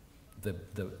that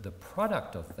the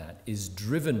product of that is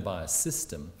driven by a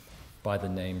system by the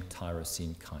name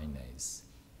tyrosine kinase.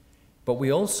 But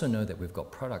we also know that we've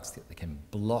got products that can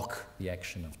block the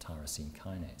action of tyrosine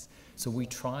kinase. So we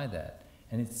try that,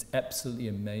 and it's absolutely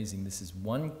amazing. This is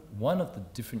one of the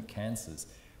different cancers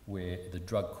where the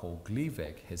drug called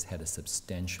Gleevec has had a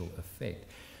substantial effect.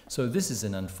 So this is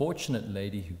an unfortunate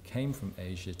lady who came from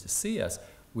Asia to see us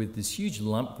with this huge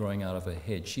lump growing out of her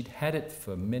head. She'd had it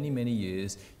for many, many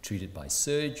years, treated by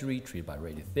surgery, treated by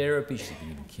radiotherapy, she'd been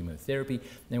given chemotherapy.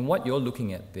 And what you're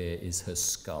looking at there is her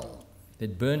skull.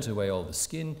 They'd burnt away all the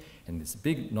skin, and this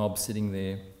big knob sitting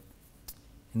there.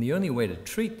 And the only way to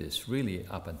treat this, really,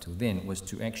 up until then, was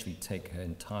to actually take her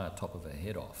entire top of her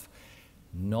head off.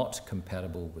 Not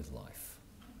compatible with life.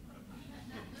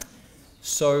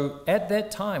 So at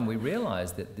that time, we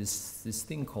realized that this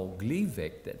thing called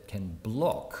Gleevec that can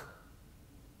block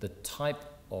the type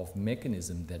of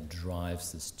mechanism that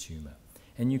drives this tumor.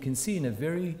 And you can see in a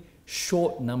very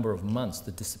short number of months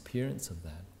the disappearance of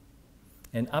that.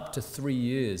 And up to 3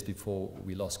 years before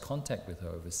we lost contact with her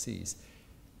overseas,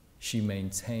 she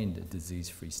maintained a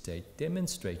disease-free state,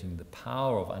 demonstrating the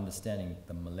power of understanding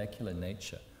the molecular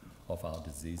nature of our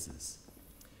diseases.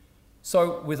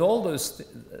 So with all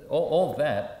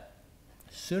that,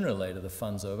 sooner or later the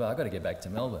fun's over. I've got to get back to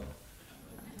Melbourne.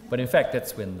 But in fact,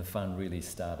 that's when the fun really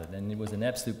started. And it was an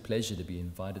absolute pleasure to be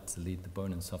invited to lead the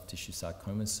bone and soft tissue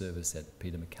sarcoma service at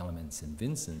Peter MacCallum and St.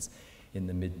 Vincent's in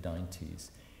the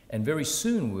mid-90s. And very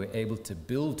soon we were able to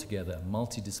build together a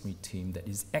multidisciplinary team that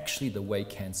is actually the way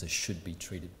cancer should be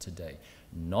treated today.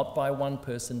 Not by one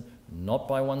person, not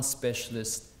by one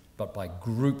specialist, but by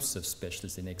groups of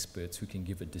specialists and experts who can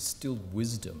give a distilled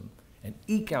wisdom and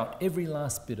eke out every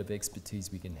last bit of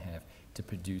expertise we can have to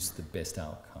produce the best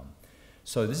outcome.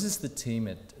 So this is the team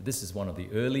this is one of the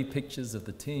early pictures of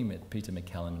the team at Peter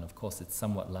MacCallum, and of course it's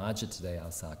somewhat larger today,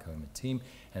 our sarcoma team,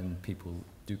 and people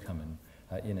do come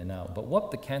in and out. But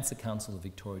what the Cancer Council of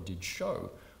Victoria did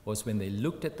show was when they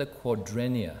looked at the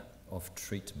quadrennia of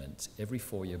treatment, every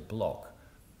 4-year block,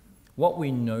 what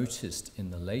we noticed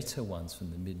in the later ones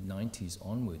from the mid-90s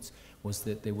onwards was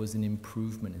that there was an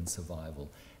improvement in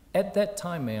survival. At that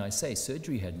time, may I say,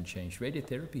 surgery hadn't changed,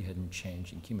 radiotherapy hadn't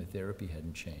changed, and chemotherapy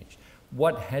hadn't changed.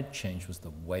 What had changed was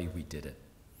the way we did it.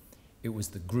 It was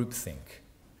the groupthink.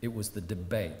 It was the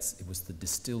debates. It was the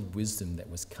distilled wisdom that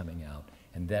was coming out.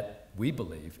 And that, we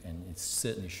believe, and it's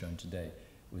certainly shown today,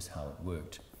 was how it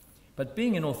worked. But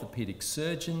being an orthopedic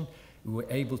surgeon, we were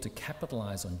able to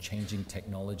capitalize on changing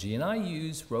technology. And I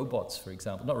use robots, for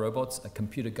example, not robots, a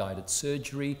computer-guided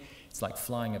surgery. It's like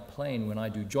flying a plane when I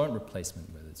do joint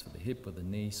replacement, whether it's for the hip or the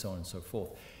knee, so on and so forth.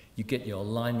 You get your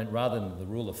alignment rather than the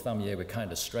rule of thumb, yeah, we're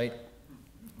kind of straight.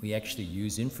 We actually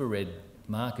use infrared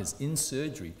markers in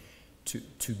surgery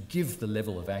to give the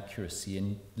level of accuracy.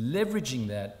 And leveraging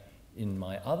that in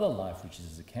my other life, which is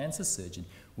as a cancer surgeon,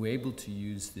 we're able to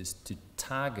use this to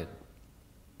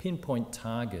pinpoint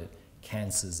target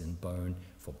cancers in bone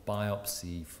for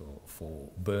biopsy, for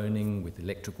burning with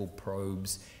electrical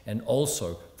probes, and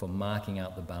also for marking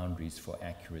out the boundaries for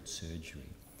accurate surgery.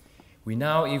 We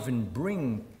now even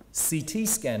bring CT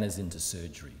scanners into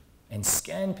surgery and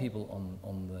scan people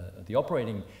on the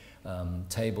operating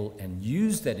table and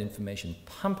use that information,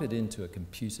 pump it into a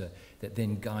computer that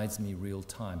then guides me real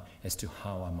time as to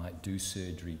how I might do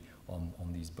surgery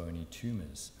on these bony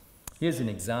tumors. Here's an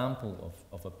example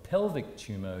of a pelvic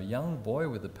tumor, a young boy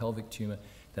with a pelvic tumor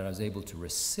that I was able to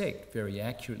resect very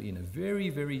accurately in a very,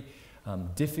 very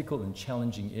difficult and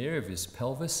challenging area of his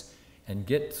pelvis and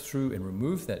get through and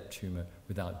remove that tumor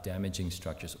without damaging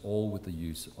structures, all with the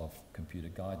use of computer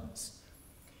guidance.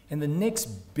 And the next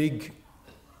big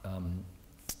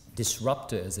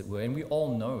disruptor, as it were, and we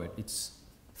all know it, it's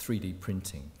 3D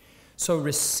printing. So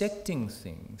resecting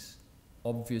things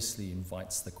obviously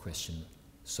invites the question,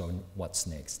 so what's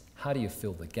next? How do you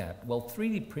fill the gap? Well,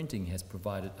 3D printing has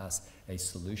provided us a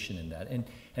solution in that.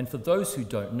 And for those who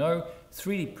don't know,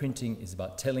 3D printing is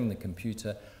about telling the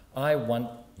computer, I want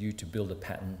you to build a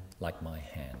pattern like my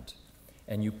hand.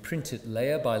 And you print it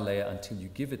layer by layer until you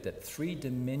give it that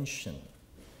 3D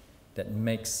that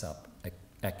makes up an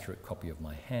accurate copy of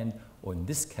my hand, or in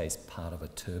this case, part of a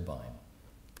turbine.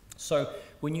 So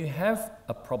when you have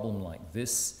a problem like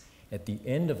this, at the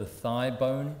end of a thigh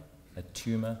bone, a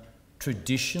tumor,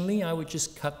 traditionally I would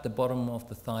just cut the bottom of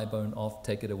the thigh bone off,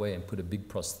 take it away and put a big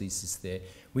prosthesis there,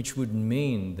 which would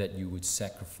mean that you would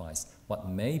sacrifice what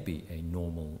may be a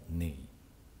normal knee.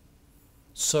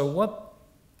 So what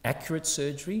accurate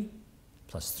surgery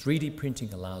plus 3D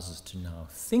printing allows us to now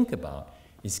think about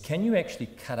is, can you actually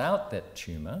cut out that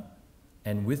tumor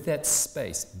and with that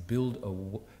space build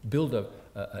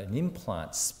an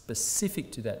implant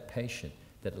specific to that patient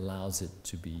that allows it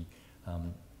to be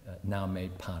now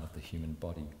made part of the human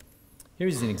body. Here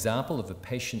is an example of a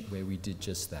patient where we did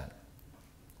just that.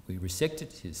 We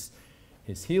resected his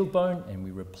heel bone and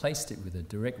we replaced it with a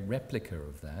direct replica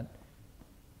of that,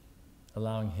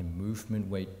 allowing him movement,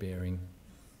 weight bearing.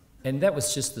 And that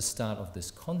was just the start of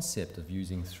this concept of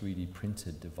using 3D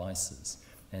printed devices.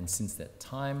 And since that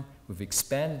time, we've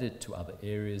expanded it to other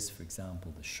areas, for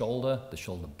example, the shoulder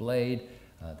blade,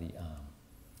 the arm.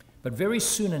 But very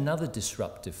soon another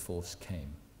disruptive force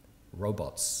came,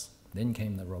 robots. Then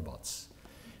came the robots.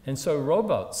 And so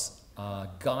robots are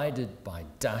guided by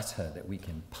data that we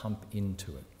can pump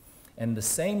into it. And the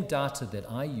same data that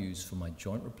I use for my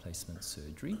joint replacement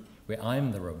surgery, where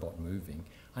I'm the robot moving,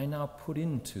 I now put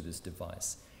into this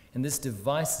device. And this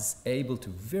device is able to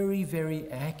very, very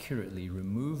accurately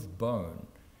remove bone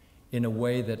in a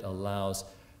way that allows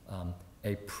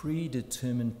a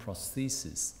predetermined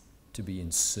prosthesis to be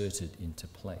inserted into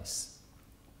place.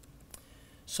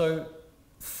 So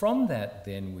from that,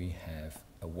 then, we have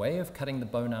a way of cutting the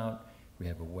bone out. We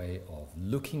have a way of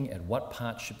looking at what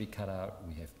parts should be cut out.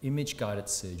 We have image-guided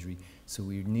surgery. So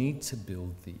we need to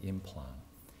build the implant.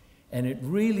 And it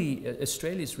really,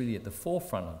 Australia is really at the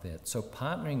forefront of that. So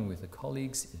partnering with the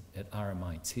colleagues at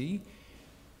RMIT,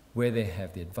 where they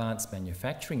have the Advanced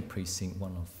Manufacturing Precinct,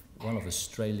 one of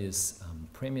Australia's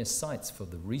premier sites for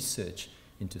the research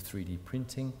into 3D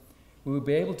printing, we will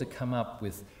be able to come up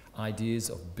with ideas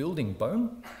of building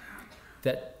bone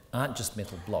that aren't just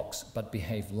metal blocks, but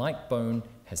behave like bone,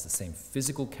 has the same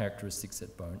physical characteristics as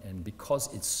bone, and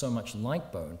because it's so much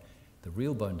like bone, the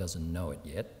real bone doesn't know it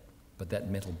yet, but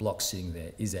that metal block sitting there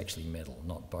is actually metal,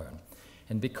 not bone.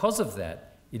 And because of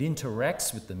that, it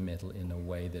interacts with the metal in a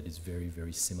way that is very,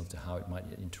 very similar to how it might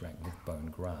interact with bone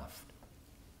graft.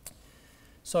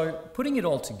 So putting it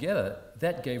all together,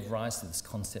 that gave rise to this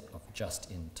concept of just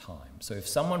in time. So if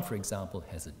someone, for example,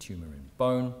 has a tumor in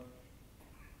bone,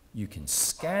 you can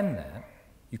scan that,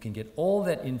 you can get all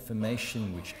that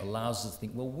information which allows us to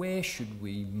think, well, where should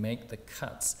we make the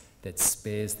cuts that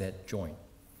spares that joint?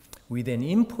 We then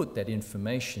input that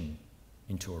information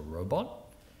into a robot,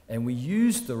 and we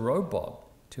use the robot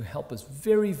to help us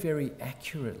very, very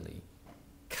accurately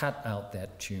cut out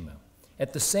that tumor.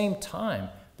 At the same time,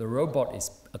 the robot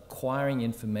is acquiring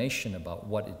information about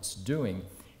what it's doing,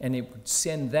 and it would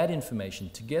send that information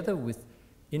together with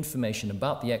information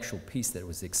about the actual piece that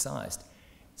was excised,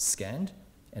 scanned,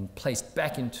 and placed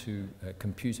back into a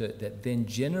computer that then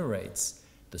generates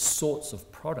the sorts of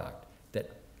product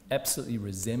that absolutely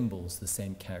resembles the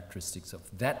same characteristics of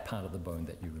that part of the bone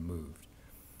that you removed.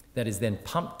 That is then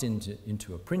pumped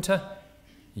into a printer,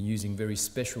 and using very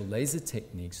special laser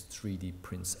techniques, 3D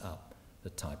prints up the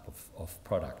type of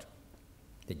product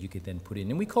that you could then put in.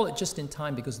 And we call it just in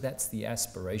time because that's the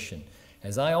aspiration.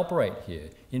 As I operate here,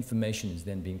 information is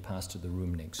then being passed to the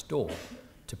room next door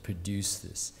to produce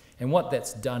this. And what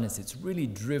that's done is it's really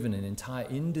driven an entire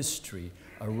industry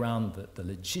around the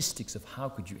logistics of how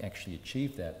could you actually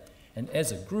achieve that. And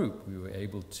as a group, we were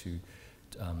able to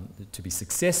be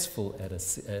successful at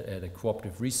a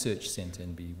cooperative research centre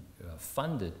and be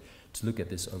funded to look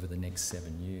at this over the next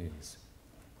 7 years.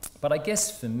 But I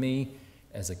guess for me,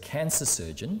 as a cancer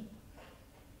surgeon,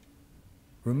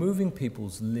 removing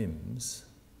people's limbs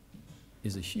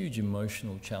is a huge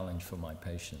emotional challenge for my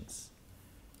patients.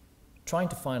 Trying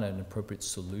to find an appropriate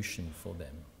solution for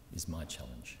them is my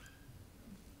challenge.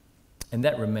 And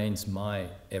that remains my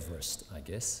Everest, I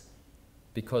guess,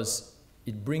 because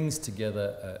it brings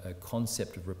together a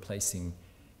concept of replacing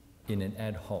in an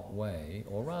ad hoc way,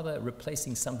 or rather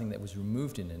replacing something that was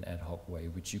removed in an ad hoc way,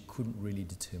 which you couldn't really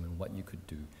determine what you could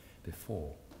do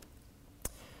before.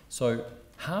 So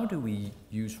how do we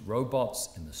use robots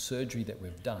and the surgery that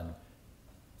we've done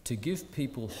to give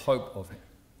people hope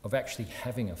of actually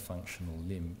having a functional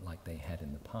limb like they had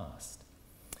in the past?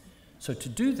 So to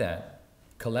do that,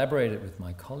 collaborated with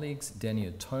my colleagues, Danny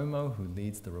Otomo, who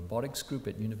leads the robotics group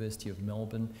at University of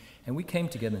Melbourne, and we came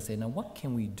together and said, now what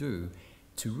can we do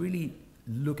to really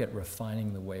look at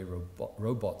refining the way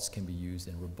robots can be used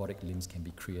and robotic limbs can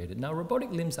be created. Now,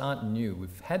 robotic limbs aren't new.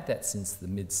 We've had that since the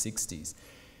mid-60s.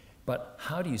 But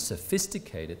how do you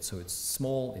sophisticate it so it's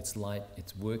small, it's light,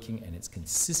 it's working, and it's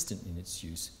consistent in its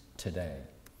use today?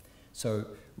 So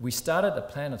we started a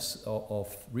plan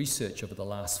of research over the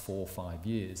last 4 or 5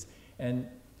 years, and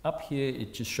up here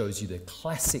it just shows you the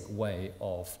classic way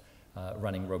of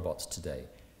running robots today.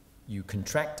 You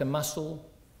contract a muscle,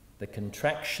 the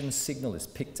contraction signal is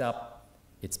picked up,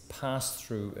 it's passed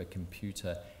through a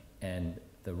computer, and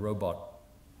the robot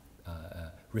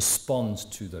responds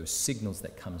to those signals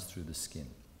that comes through the skin.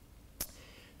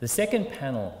 The second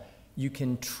panel, you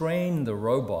can train the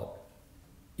robot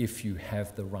if you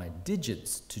have the right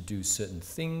digits to do certain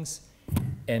things.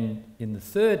 And in the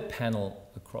third panel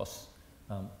across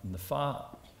in the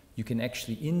far, you can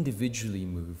actually individually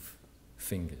move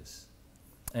fingers.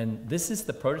 And this is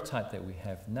the prototype that we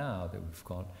have now that we've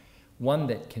got, one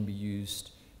that can be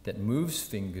used, that moves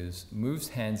fingers, moves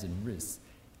hands and wrists,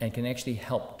 and can actually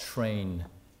help train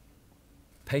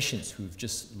patients who've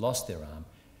just lost their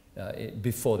arm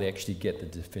before they actually get the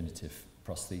definitive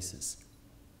prosthesis.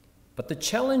 But the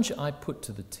challenge I put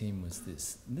to the team was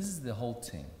this, and this is the whole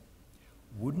team.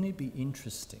 Wouldn't it be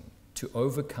interesting to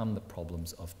overcome the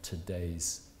problems of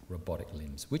today's robotic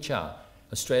limbs, which are,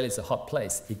 Australia's a hot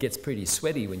place. It gets pretty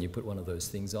sweaty when you put one of those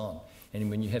things on. And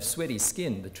when you have sweaty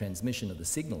skin, the transmission of the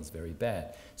signal is very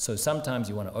bad. So sometimes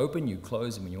you want to open, you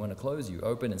close, and when you want to close, you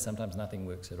open, and sometimes nothing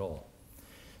works at all.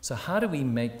 So how do we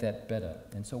make that better?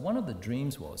 And so one of the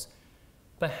dreams was,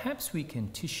 perhaps we can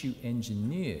tissue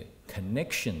engineer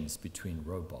connections between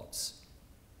robots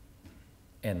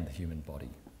and the human body.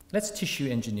 Let's tissue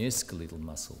engineer skeletal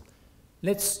muscle.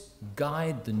 Let's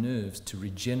guide the nerves to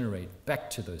regenerate back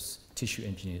to those tissue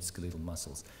engineered skeletal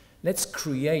muscles. Let's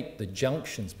create the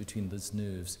junctions between those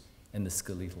nerves and the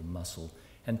skeletal muscle,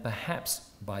 and perhaps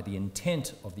by the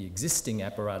intent of the existing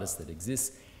apparatus that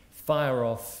exists, fire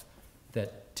off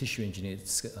that tissue engineered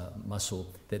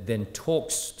muscle that then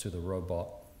talks to the robot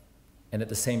and at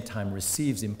the same time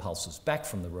receives impulses back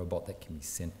from the robot that can be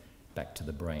sent back to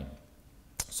the brain.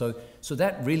 So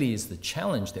that really is the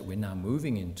challenge that we're now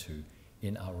moving into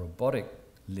in our robotic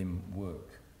limb work.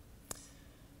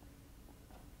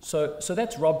 So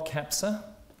that's Rob Capser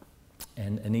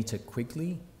and Anita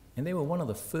Quigley, and they were one of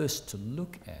the first to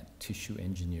look at tissue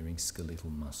engineering skeletal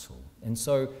muscle. And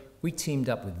so we teamed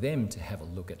up with them to have a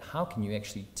look at how can you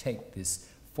actually take this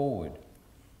forward.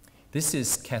 This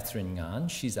is Catherine Ngan.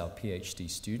 She's our PhD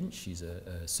student. She's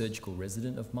a surgical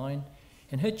resident of mine.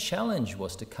 And her challenge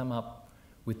was to come up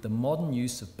with the modern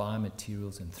use of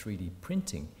biomaterials and 3D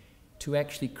printing to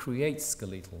actually create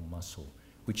skeletal muscle,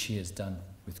 which she has done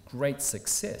with great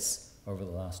success over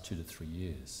the last 2 to 3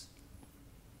 years.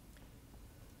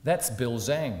 That's Bill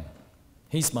Zhang.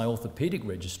 He's my orthopedic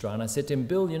registrar, and I said to him,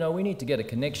 Bill, you know, we need to get a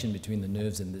connection between the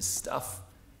nerves and this stuff.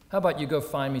 How about you go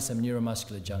find me some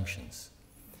neuromuscular junctions?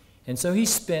 And so he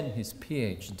spent his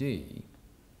PhD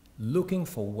looking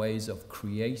for ways of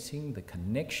creating the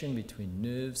connection between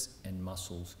nerves and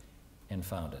muscles and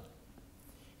found it.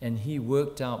 And he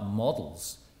worked out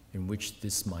models in which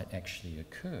this might actually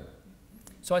occur.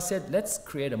 So I said, let's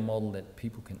create a model that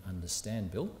people can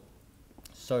understand, Bill.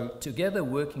 So together,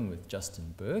 working with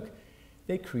Justin Burke,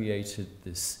 they created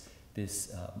this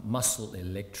muscle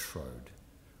electrode,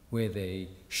 where they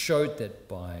showed that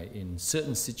by, in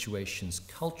certain situations,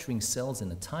 culturing cells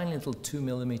in a tiny little 2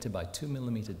 millimeter by 2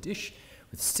 millimeter dish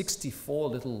with 64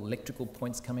 little electrical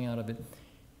points coming out of it,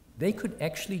 they could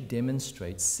actually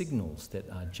demonstrate signals that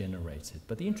are generated.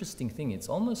 But the interesting thing, it's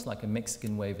almost like a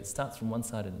Mexican wave. It starts from one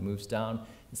side and it moves down.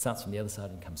 It starts from the other side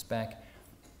and comes back.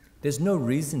 There's no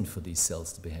reason for these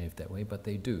cells to behave that way, but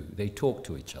they do. They talk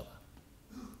to each other.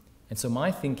 And so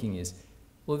my thinking is,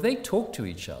 well, if they talk to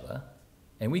each other,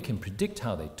 and we can predict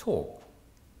how they talk,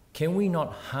 can we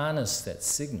not harness that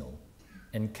signal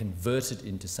and convert it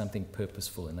into something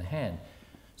purposeful in the hand?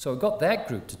 So I got that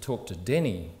group to talk to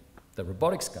Denny, the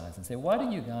robotics guys, and say, why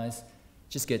don't you guys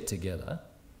just get together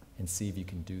and see if you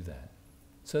can do that?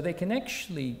 So they can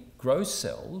actually grow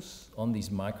cells on these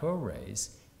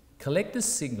microarrays, collect the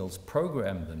signals,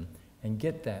 program them, and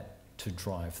get that to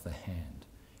drive the hand.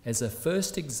 As a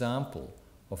first example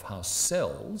of how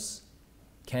cells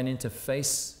can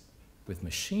interface with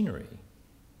machinery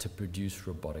to produce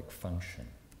robotic function.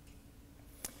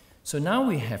 So now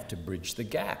we have to bridge the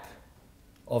gap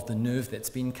of the nerve that's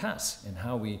been cut and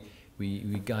how we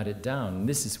guide it down. And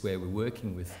this is where we're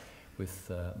working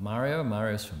with Mario.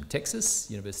 Mario's from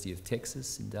Texas, University of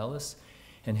Texas in Dallas.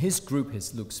 And his group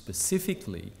has looked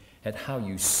specifically at how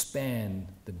you span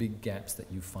the big gaps that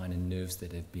you find in nerves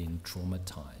that have been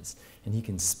traumatized. And he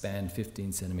can span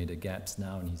 15 centimeter gaps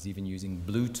now, and he's even using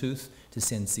Bluetooth to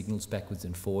send signals backwards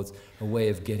and forwards, a way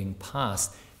of getting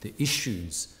past the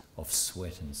issues of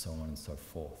sweat and so on and so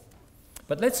forth.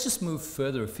 But let's just move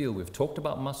further afield. We've talked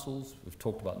about muscles, we've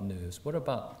talked about nerves. What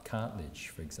about cartilage,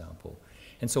 for example?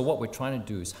 And so what we're trying to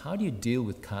do is, how do you deal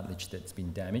with cartilage that's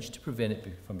been damaged to prevent it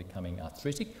from becoming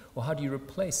arthritic, or how do you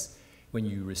replace when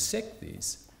you resect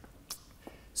these?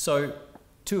 So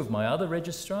two of my other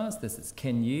registrars, this is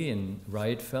Ken Yi and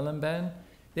Raed Fellenban,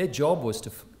 their job was to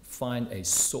find a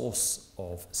source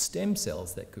of stem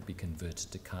cells that could be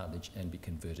converted to cartilage and be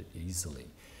converted easily.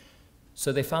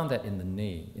 So they found that in the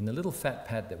knee. In the little fat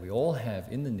pad that we all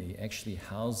have in the knee actually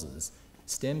houses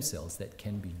stem cells that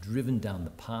can be driven down the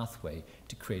pathway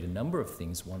to create a number of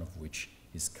things, one of which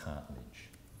is cartilage.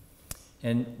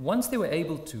 And once they were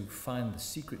able to find the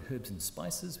secret herbs and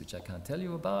spices, which I can't tell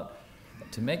you about,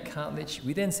 to make cartilage,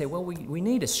 we then say, well, we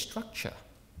need a structure.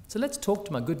 So let's talk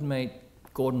to my good mate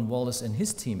Gordon Wallace and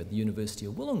his team at the University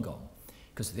of Wollongong,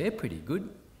 because they're pretty good.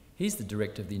 He's the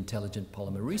director of the Intelligent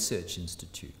Polymer Research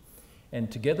Institute. And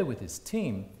together with his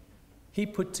team, he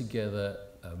put together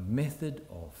a method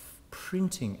of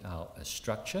printing out a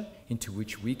structure into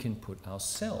which we can put our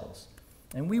cells.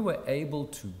 And we were able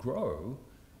to grow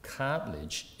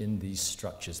cartilage in these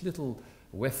structures, little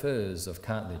wafers of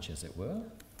cartilage, as it were.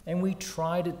 And we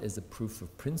tried it as a proof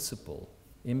of principle,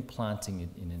 implanting it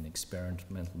in an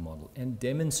experimental model, and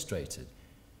demonstrated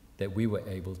that we were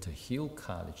able to heal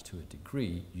cartilage to a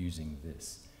degree using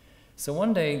this. So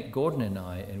one day, Gordon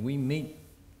and we meet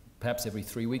perhaps every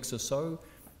 3 weeks or so.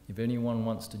 If anyone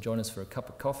wants to join us for a cup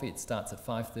of coffee, it starts at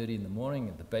 5:30 in the morning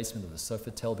at the basement of the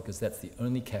Sofitel, because that's the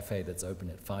only cafe that's open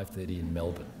at 5:30 in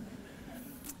Melbourne.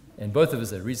 And both of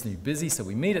us are reasonably busy, so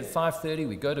we meet at 5:30,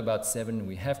 we go to about 7, and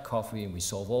we have coffee, and we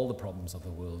solve all the problems of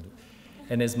the world.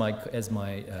 And as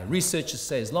my researchers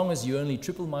say, as long as you only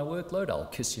triple my workload, I'll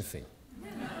kiss your feet.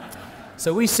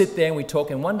 So we sit there and we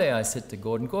talk, and one day I said to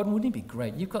Gordon, wouldn't it be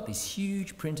great? You've got these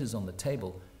huge printers on the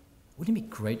table. Wouldn't it be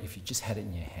great if you just had it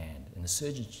in your hand, and the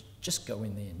surgeons just go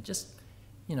in there and just,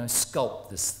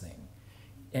 sculpt this thing?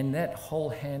 And that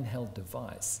whole handheld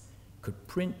device could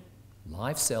print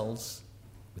live cells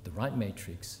with the right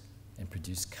matrix and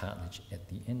produce cartilage at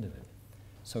the end of it.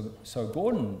 So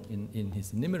Gordon, in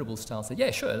his inimitable style, said, yeah,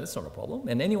 sure, that's not a problem.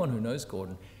 And anyone who knows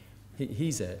Gordon,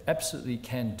 he's an absolutely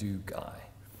can-do guy.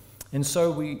 And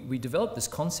so we developed this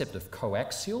concept of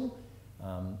coaxial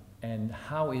and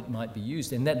how it might be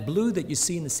used. And that blue that you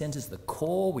see in the center is the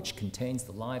core, which contains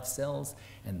the live cells,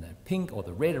 and the pink or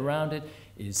the red around it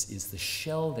is the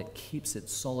shell that keeps it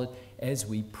solid as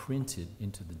we print it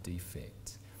into the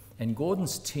defect. And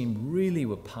Gordon's team really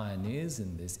were pioneers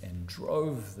in this and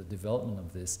drove the development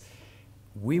of this.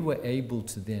 We were able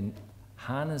to then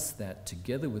harness that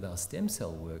together with our stem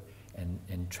cell work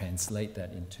and translate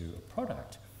that into a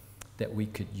product that we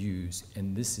could use.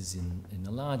 And this is in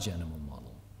a large animal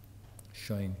model,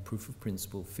 showing proof of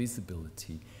principle,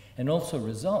 feasibility, and also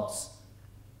results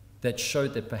that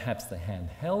showed that perhaps the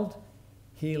handheld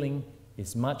healing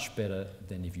is much better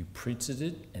than if you printed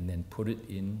it and then put it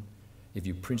in. If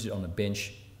you printed it on a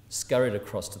bench, scurried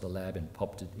across to the lab and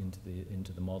popped it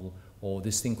into the model, or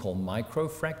this thing called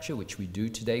microfracture, which we do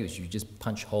today, is you just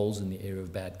punch holes in the area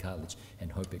of bad cartilage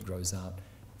and hope it grows out,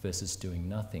 versus doing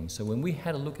nothing. So when we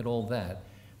had a look at all that,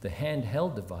 the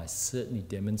handheld device certainly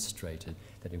demonstrated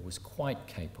that it was quite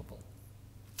capable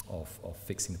of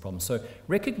fixing the problem. So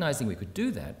recognizing we could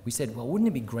do that, we said, well, wouldn't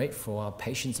it be great for our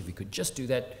patients if we could just do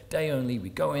that day only? We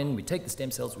go in, we take the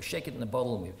stem cells, we shake it in a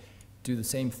bottle, and we do the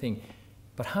same thing.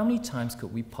 But how many times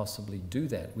could we possibly do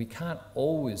that? We can't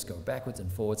always go backwards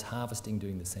and forwards, harvesting,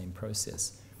 doing the same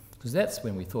process. Because that's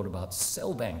when we thought about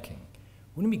cell banking.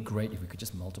 Wouldn't it be great if we could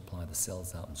just multiply the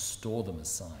cells out and store them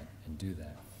aside and do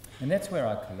that? And that's where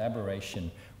our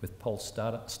collaboration with Paul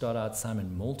Stoddart,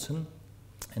 Simon Moulton,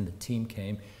 and the team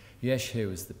came. Yash here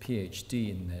was the PhD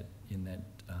in that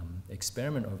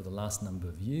experiment over the last number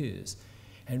of years,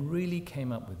 and really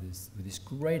came up with this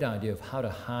great idea of how to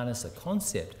harness a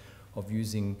concept of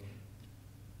using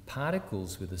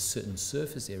particles with a certain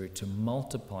surface area to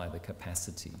multiply the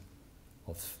capacity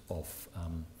of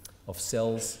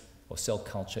cells or cell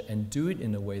culture, and do it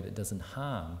in a way that doesn't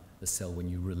harm the cell when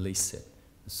you release it,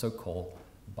 the so-called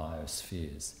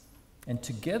biospheres. And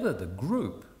together, the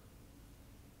group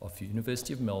of the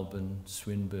University of Melbourne,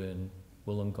 Swinburne,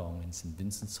 Wollongong, and St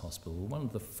Vincent's Hospital were one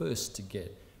of the first to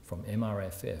get from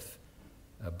MRFF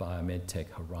a BioMedTech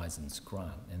Horizons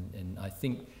grant. And I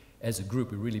think as a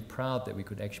group, we're really proud that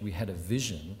we had a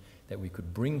vision that we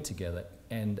could bring together,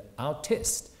 and our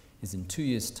test is in 2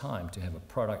 years' time to have a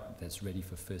product that's ready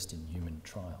for first-in-human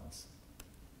trials.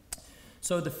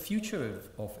 So the future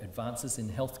of advances in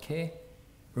healthcare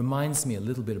reminds me a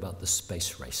little bit about the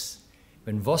space race.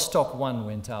 When Vostok 1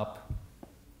 went up,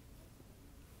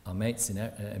 our mates in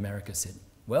America said,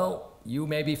 well, you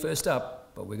may be first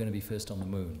up, but we're going to be first on the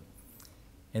moon.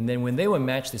 And then when they were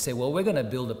matched, they say, well, we're going to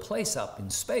build a place up in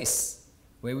space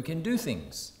where we can do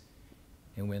things.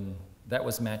 And when that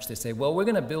was matched, they say, well, we're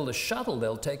going to build a shuttle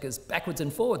that'll take us backwards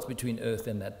and forwards between Earth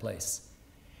and that place.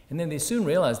 And then they soon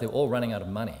realized they were all running out of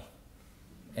money.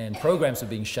 And programs were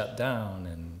being shut down,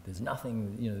 and there's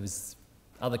nothing, you know, there's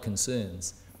other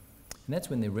concerns. And that's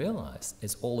when they realized,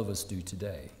 as all of us do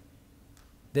today,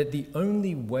 that the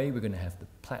only way we're going to have the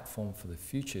platform for the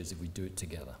future is if we do it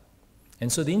together. And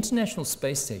so the International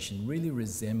Space Station really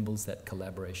resembles that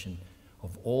collaboration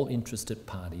of all interested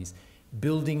parties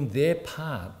building their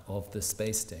part of the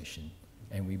space station,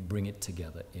 and we bring it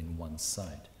together in one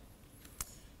site.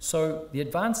 So the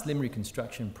Advanced Limb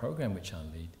Reconstruction Program, which I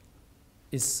lead,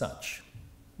 is such.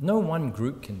 No one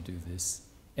group can do this,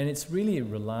 and it's really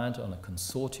reliant on a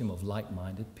consortium of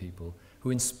like-minded people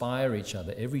who inspire each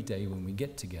other every day when we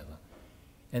get together.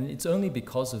 And it's only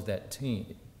because of that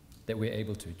team that we're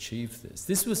able to achieve this.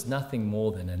 This was nothing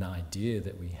more than an idea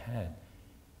that we had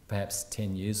perhaps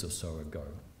 10 years or so ago.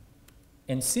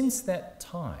 And since that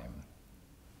time,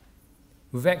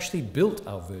 we've actually built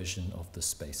our version of the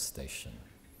space station.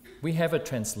 We have a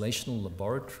translational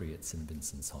laboratory at St.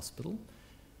 Vincent's Hospital.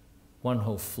 One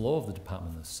whole floor of the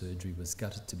Department of Surgery was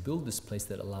gutted to build this place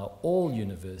that allowed all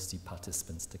university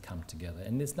participants to come together.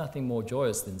 And there's nothing more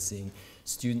joyous than seeing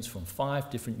students from 5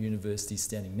 different universities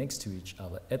standing next to each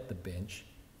other at the bench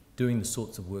doing the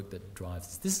sorts of work that drives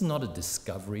this. This is not a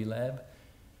discovery lab.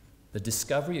 The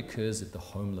discovery occurs at the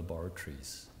home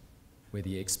laboratories where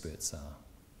the experts are.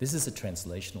 This is a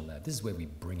translational lab. This is where we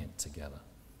bring it together.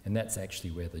 And that's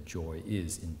actually where the joy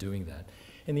is in doing that.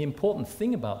 And the important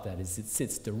thing about that is it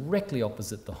sits directly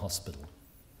opposite the hospital.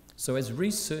 So as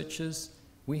researchers,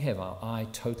 we have our eye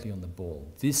totally on the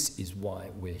ball. This is why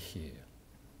we're here.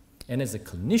 And as a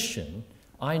clinician,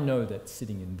 I know that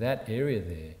sitting in that area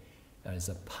there is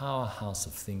a powerhouse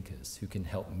of thinkers who can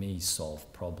help me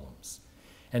solve problems.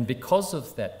 And because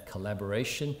of that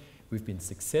collaboration, we've been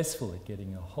successful at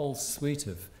getting a whole suite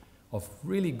of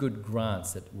really good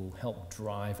grants that will help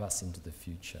drive us into the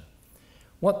future.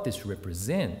 What this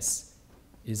represents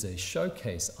is a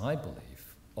showcase, I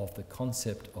believe, of the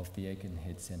concept of the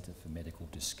Aikenhead Centre for Medical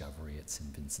Discovery at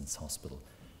St. Vincent's Hospital.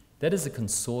 That is a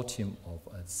consortium of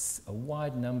a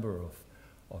wide number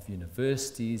of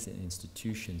universities and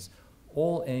institutions,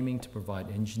 all aiming to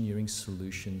provide engineering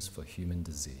solutions for human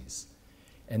disease.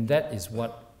 And that is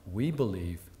what we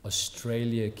believe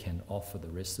Australia can offer the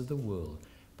rest of the world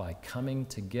by coming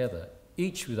together,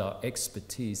 each with our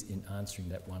expertise in answering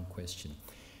that one question.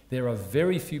 There are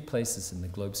very few places in the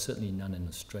globe, certainly none in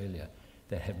Australia,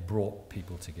 that have brought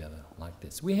people together like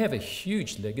this. We have a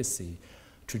huge legacy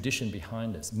tradition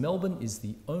behind us. Melbourne is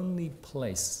the only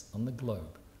place on the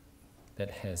globe that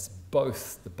has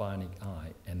both the bionic eye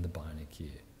and the bionic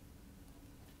ear.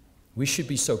 We should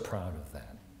be so proud of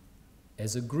that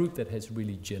as a group that has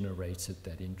really generated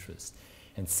that interest.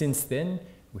 And since then,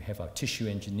 we have our tissue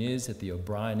engineers at the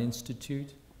O'Brien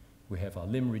Institute, we have our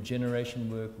limb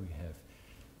regeneration work, we have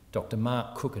Dr.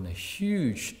 Mark Cook and a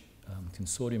huge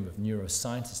consortium of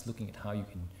neuroscientists looking at how you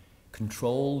can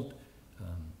control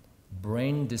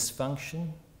brain dysfunction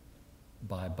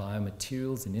by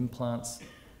biomaterials and implants.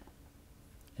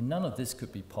 And none of this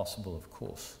could be possible, of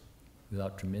course,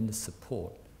 without tremendous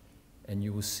support. And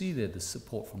you will see there the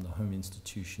support from the home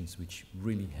institutions, which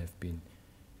really have been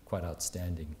quite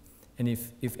outstanding. And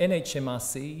if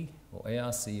NHMRC or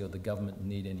ARC or the government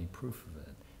need any proof of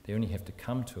it, they only have to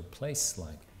come to a place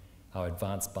like our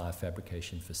advanced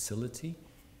biofabrication facility,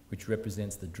 which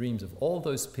represents the dreams of all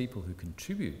those people who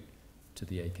contribute to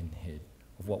the Aikenhead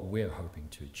of what we're hoping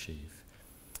to achieve.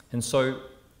 And so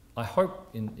I hope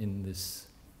in this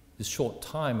short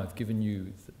time I've given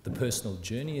you the personal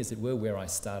journey, as it were, where I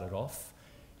started off.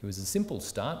 It was a simple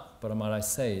start, but might I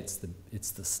say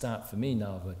it's the start for me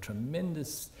now of a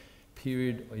tremendous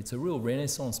period. It's a real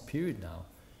renaissance period now,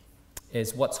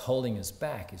 as what's holding us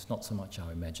back is not so much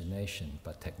our imagination,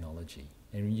 but technology.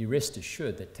 And you rest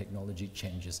assured that technology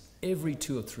changes every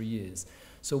 2 or 3 years.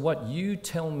 So what you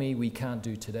tell me we can't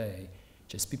do today,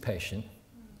 just be patient.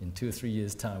 In 2 or 3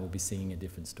 years' time, we'll be singing a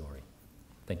different story.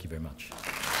 Thank you very much.